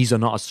 My knees are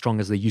not as strong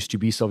as they used to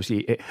be, so obviously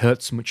it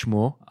hurts much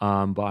more.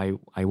 But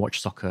I watch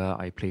soccer,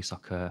 I play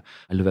soccer.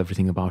 I love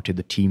everything about it,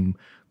 the team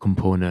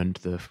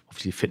component, the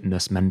obviously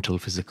fitness, mental,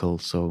 physical.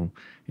 So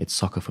it's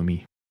soccer for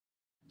me.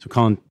 So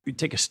Colin, we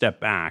take a step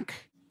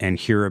back and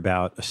hear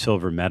about a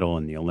silver medal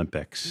in the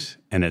Olympics,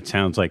 and it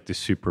sounds like this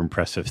super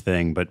impressive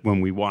thing. But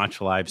when we watch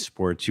live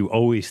sports, you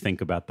always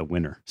think about the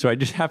winner. So I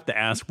just have to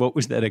ask, what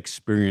was that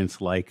experience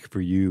like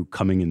for you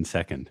coming in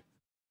second?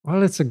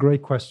 Well, it's a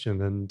great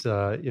question.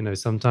 And,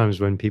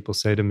 sometimes when people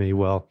say to me,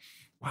 well,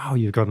 wow,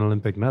 you've got an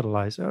Olympic medal,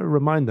 I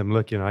remind them,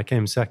 look, I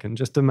came second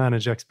just to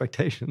manage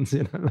expectations,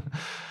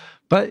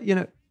 But,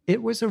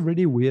 it was a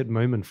really weird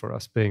moment for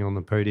us being on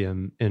the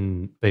podium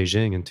in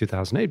Beijing in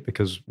 2008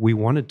 because we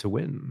wanted to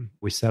win.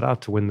 We set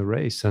out to win the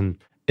race.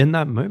 And in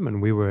that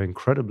moment, we were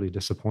incredibly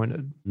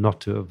disappointed not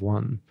to have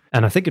won.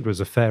 And I think it was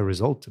a fair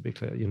result, to be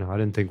clear. I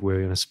didn't think we were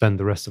going to spend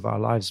the rest of our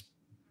lives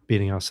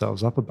beating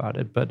ourselves up about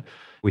it. But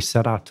we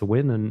set out to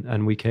win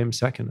and we came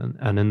second.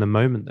 And in the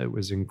moment, it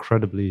was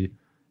incredibly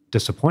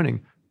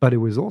disappointing. But it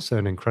was also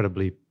an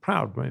incredibly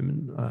proud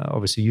moment.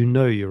 Obviously,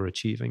 you're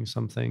achieving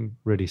something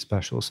really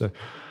special. So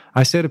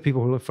I say to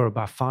people who look for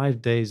about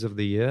 5 days of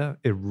the year,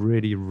 it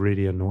really,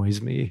 really annoys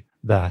me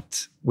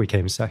that we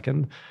came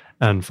second.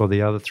 And for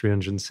the other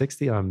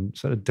 360, I'm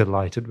sort of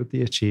delighted with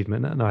the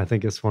achievement. And I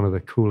think it's one of the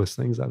coolest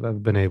things I've ever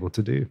been able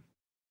to do.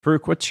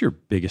 Farouk, what's your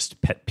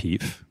biggest pet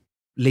peeve?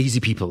 Lazy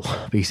people,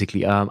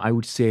 basically. I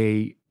would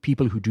say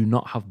people who do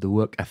not have the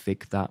work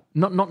ethic that,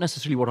 not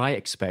necessarily what I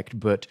expect,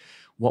 but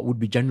what would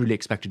be generally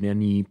expected in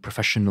any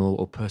professional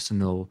or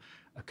personal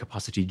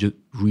capacity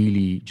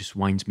really just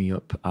winds me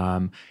up.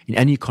 In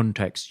any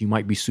context, you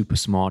might be super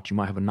smart, you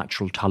might have a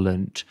natural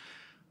talent,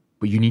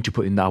 but you need to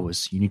put in the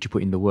hours, you need to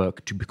put in the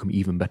work to become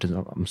even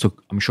better.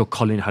 I'm sure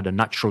Colin had a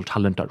natural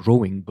talent at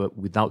rowing, but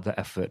without the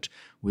effort,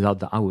 without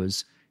the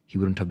hours, he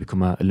wouldn't have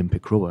become an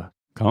Olympic rower.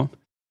 Colin?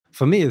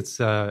 For me, it's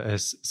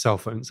cell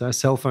phones.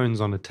 Cell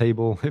phones on a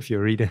table if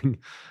you're eating,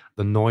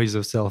 the noise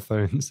of cell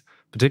phones,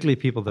 particularly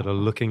people that are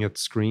looking at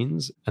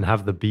screens and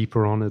have the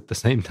beeper on at the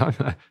same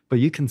time. But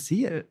you can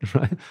see it,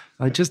 right?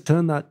 I just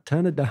turn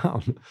it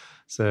down.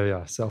 So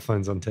yeah, cell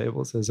phones on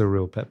tables is a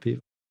real pet peeve.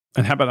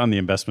 And how about on the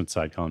investment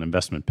side, Colin,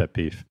 investment pet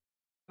peeve?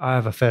 I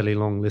have a fairly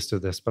long list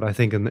of this, but I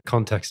think in the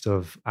context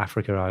of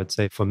Africa, I would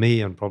say for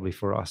me and probably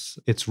for us,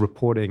 it's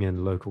reporting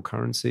in local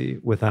currency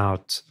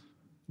without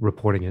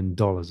reporting in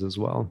dollars as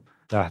well.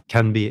 That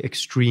can be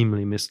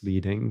extremely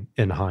misleading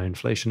in high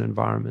inflation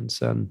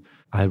environments. And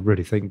I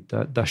really think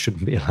that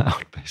shouldn't be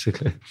allowed,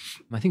 basically.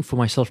 I think for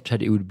myself,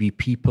 Ted, it would be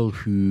people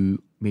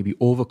who maybe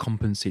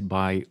overcompensate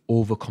by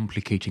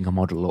overcomplicating a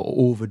model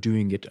or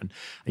overdoing it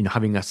and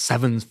having a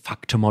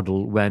 7-factor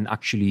model when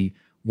actually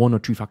one or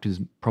two factors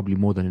is probably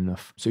more than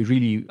enough. So it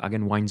really,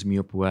 again, winds me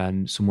up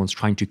when someone's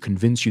trying to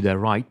convince you they're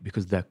right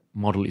because their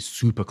model is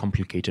super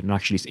complicated and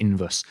actually it's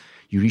inverse.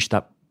 You reach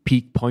that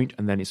peak point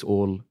and then it's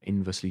all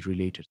inversely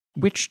related.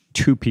 Which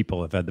two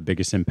people have had the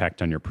biggest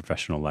impact on your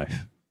professional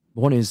life?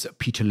 One is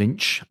Peter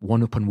Lynch.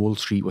 One Up on Wall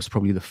Street was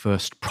probably the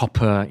first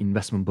proper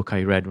investment book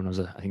I read when I was,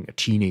 I think, a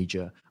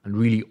teenager, and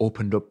really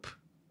opened up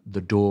the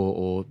door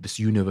or this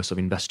universe of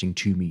investing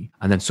to me.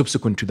 And then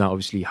subsequent to that,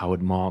 obviously,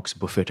 Howard Marks,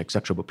 Buffett,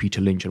 etc. But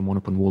Peter Lynch and One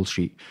Up on Wall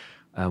Street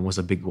was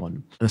a big one.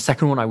 And the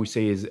second one I would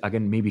say is,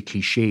 again, maybe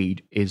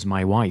cliched, is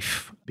my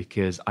wife,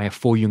 because I have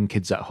 4 young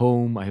kids at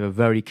home. I have a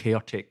very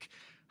chaotic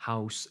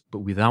house, but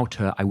without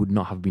her, I would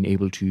not have been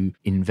able to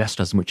invest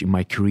as much in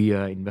my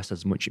career, invest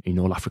as much in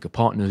All Africa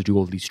Partners, do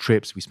all these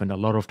trips. We spend a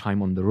lot of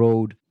time on the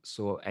road.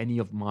 So any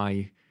of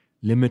my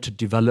limited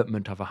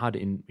development I've had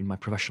in my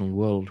professional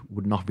world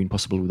would not have been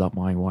possible without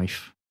my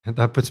wife. And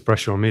that puts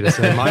pressure on me to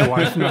say my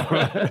wife.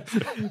 No.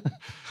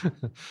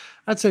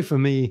 I'd say for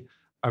me,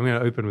 I'm going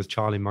to open with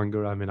Charlie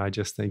Munger. I mean, I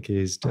just think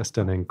he's just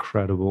an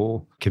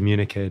incredible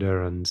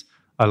communicator, and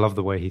I love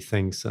the way he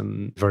thinks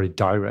and very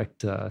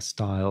direct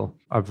style.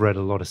 I've read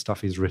a lot of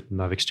stuff he's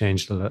written. I've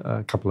exchanged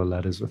a couple of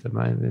letters with him.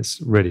 It's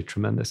really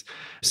tremendous.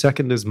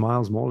 Second is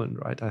Miles Morland,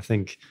 right? I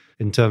think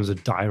in terms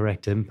of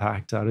direct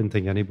impact, I don't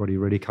think anybody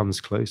really comes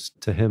close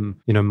to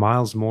him. You know,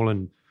 Miles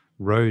Morland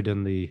rode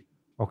in the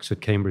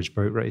Oxford-Cambridge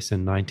boat race in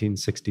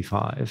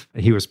 1965.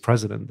 He was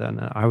president then.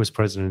 I was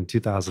president in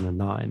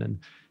 2009, and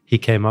he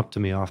came up to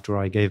me after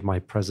I gave my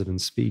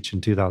president's speech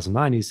in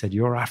 2009. He said,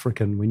 "You're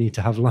African, we need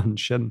to have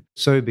lunch." And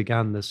so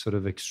began this sort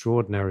of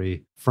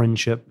extraordinary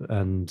friendship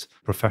and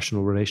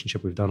professional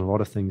relationship. We've done a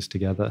lot of things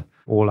together.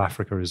 All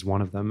Africa is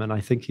one of them. And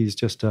I think he's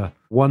just a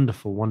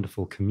wonderful,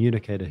 wonderful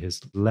communicator. His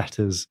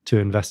letters to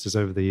investors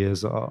over the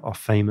years are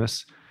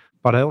famous.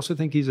 But I also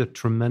think he's a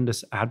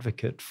tremendous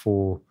advocate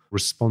for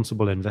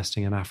responsible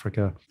investing in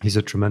Africa. He's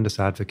a tremendous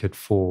advocate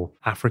for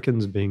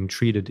Africans being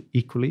treated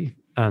equally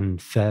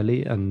and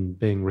fairly and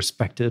being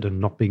respected and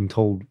not being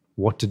told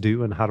what to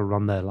do and how to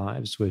run their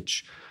lives,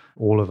 which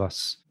all of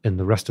us in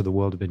the rest of the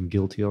world have been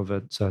guilty of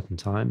at certain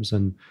times.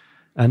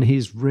 And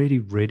he's really,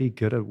 really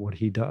good at what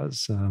he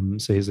does.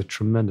 So he's a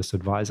tremendous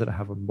advisor to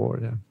have on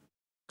board. Yeah.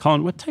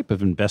 Colin, what type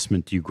of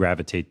investment do you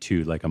gravitate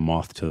to like a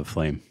moth to the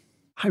flame?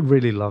 I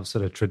really love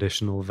sort of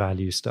traditional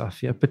value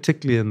stuff, yeah,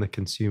 particularly in the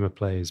consumer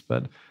plays.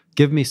 But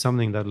give me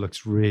something that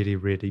looks really,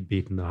 really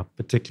beaten up,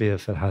 particularly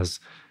if it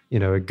has, you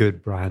know, a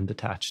good brand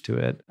attached to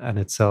it and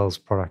it sells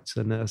products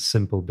in a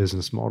simple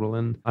business model.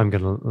 And I'm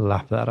going to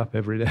lap that up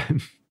every day.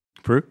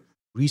 Farouk?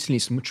 Recently,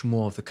 it's much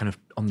more of the kind of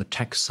on the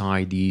tech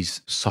side,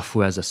 these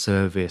software as a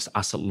service,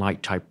 asset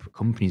light type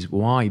companies.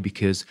 Why?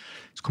 Because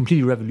it's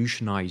completely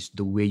revolutionized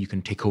the way you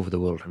can take over the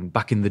world. I mean,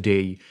 back in the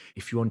day,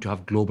 if you want to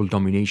have global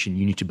domination,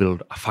 you need to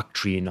build a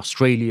factory in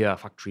Australia, a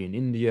factory in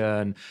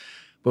India.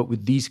 But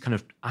with these kind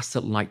of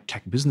asset light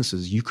tech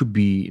businesses, you could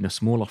be in a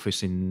small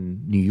office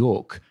in New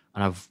York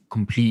and have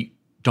complete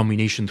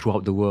domination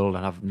throughout the world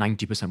and have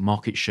 90%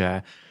 market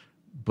share,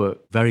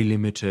 but very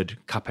limited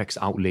capex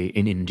outlay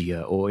in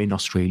India or in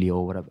Australia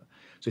or whatever.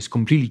 So it's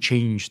completely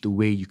changed the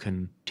way you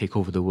can take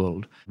over the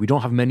world. We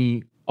don't have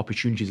many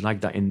opportunities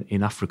like that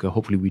in Africa.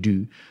 Hopefully we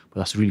do, but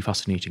that's really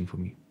fascinating for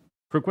me.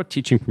 Farouk, what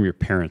teaching from your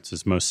parents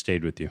has most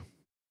stayed with you?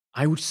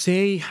 I would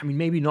say, I mean,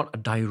 maybe not a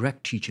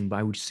direct teaching, but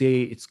I would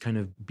say it's kind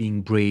of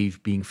being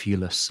brave, being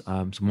fearless.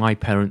 So my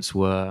parents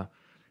were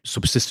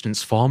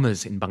subsistence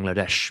farmers in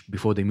Bangladesh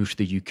before they moved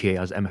to the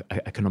UK as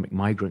economic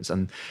migrants.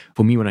 And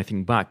for me, when I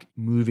think back,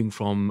 moving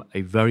from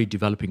a very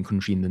developing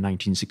country in the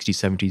 1960s,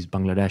 70s,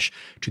 Bangladesh,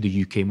 to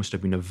the UK must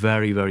have been a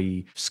very,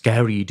 very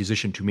scary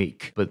decision to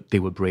make. But they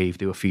were brave,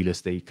 they were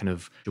fearless, they kind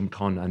of jumped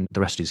on, and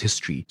the rest is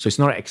history. So it's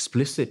not an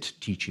explicit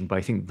teaching, but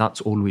I think that's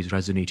always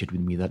resonated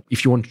with me, that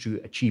if you want to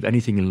achieve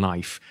anything in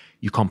life,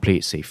 you can't play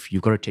it safe.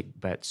 You've got to take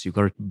bets. You've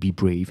got to be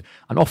brave.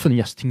 And often,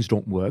 yes, things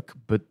don't work,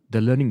 but they're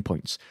learning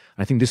points.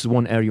 And I think this is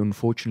one area,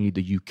 unfortunately,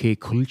 the UK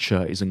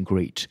culture isn't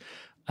great.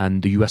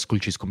 And the US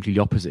culture is completely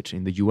opposite.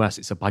 In the US,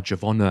 it's a badge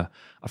of honor.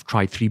 I've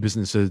tried 3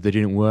 businesses. They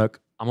didn't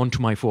work. I'm on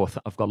to my 4th.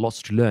 I've got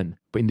lots to learn.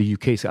 But in the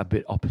UK, it's a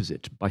bit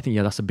opposite. But I think,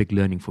 yeah, that's a big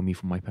learning for me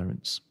from my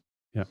parents.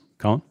 Yeah.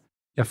 Colin?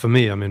 Yeah, for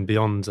me, I mean,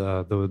 beyond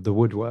the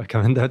woodwork,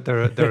 I mean,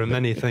 there are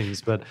many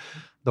things, but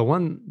the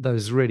one that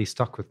has really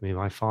stuck with me,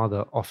 my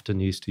father often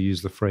used to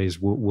use the phrase,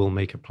 we'll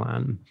make a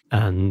plan.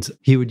 And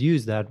he would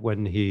use that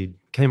when he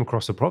came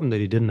across a problem that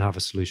he didn't have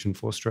a solution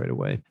for straight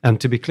away. And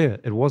to be clear,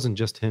 it wasn't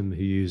just him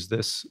who used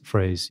this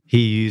phrase. He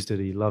used it,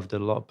 he loved it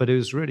a lot, but it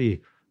was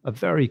really a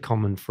very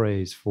common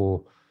phrase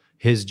for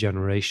his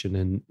generation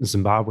in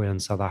Zimbabwe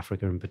and South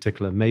Africa in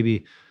particular,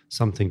 maybe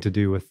something to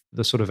do with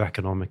the sort of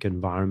economic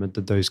environment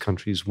that those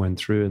countries went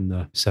through in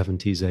the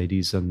 70s,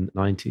 80s, and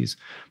 90s.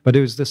 But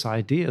it was this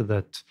idea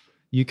that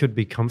you could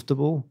be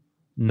comfortable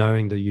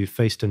knowing that you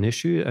faced an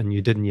issue and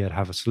you didn't yet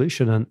have a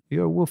solution, and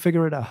we'll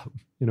figure it out.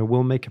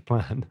 We'll make a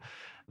plan.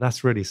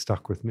 That's really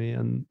stuck with me.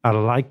 And I'd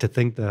like to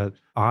think that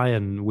I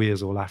and we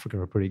as All Africa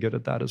are pretty good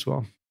at that as well.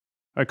 All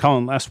right,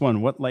 Colin, last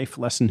one. What life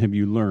lesson have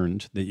you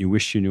learned that you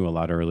wish you knew a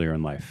lot earlier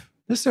in life?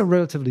 This is a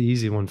relatively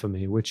easy one for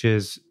me, which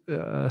is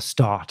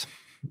start.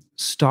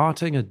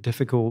 Starting a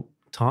difficult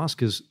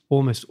task is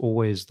almost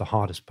always the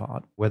hardest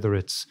part, whether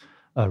it's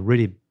a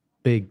really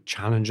big,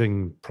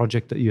 challenging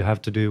project that you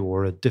have to do,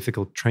 or a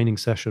difficult training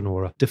session,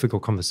 or a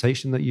difficult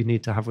conversation that you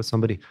need to have with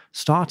somebody.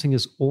 Starting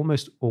is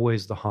almost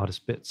always the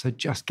hardest bit. So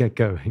just get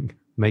going,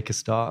 make a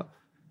start,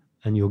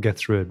 and you'll get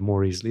through it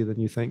more easily than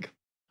you think.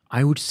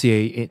 I would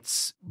say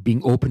it's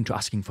being open to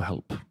asking for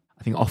help.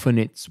 I think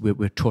often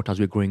we're taught as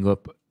we're growing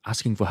up,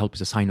 asking for help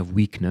is a sign of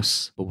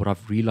weakness. But what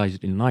I've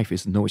realized in life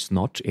is, no, it's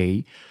not,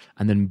 A.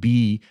 And then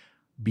B,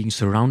 being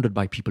surrounded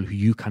by people who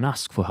you can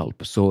ask for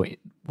help. So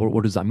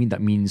what does that mean?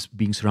 That means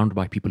being surrounded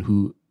by people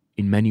who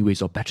in many ways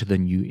are better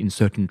than you in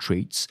certain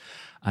traits.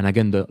 And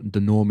again, the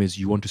norm is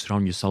you want to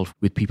surround yourself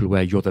with people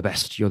where you're the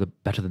best, you're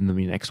better than them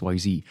in X, Y,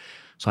 Z.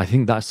 So I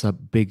think that's a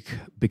big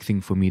thing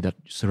for me, that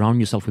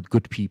surround yourself with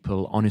good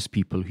people, honest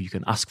people who you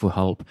can ask for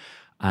help,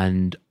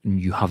 and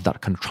you have that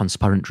kind of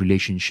transparent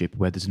relationship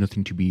where there's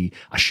nothing to be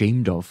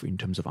ashamed of in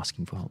terms of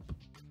asking for help.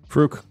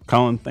 Farouk,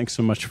 Colin, thanks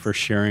so much for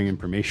sharing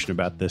information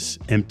about this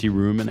empty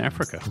room in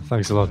Africa.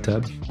 Thanks a lot,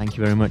 Ted. Thank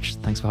you very much.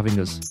 Thanks for having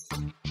us.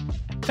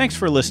 Thanks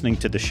for listening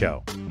to the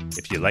show.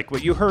 If you like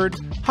what you heard,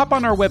 hop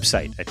on our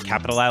website at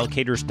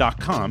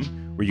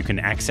capitalallocators.com, where you can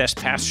access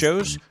past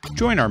shows,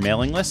 join our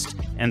mailing list,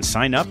 and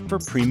sign up for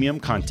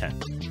premium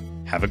content.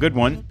 Have a good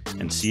one,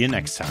 and see you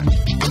next time.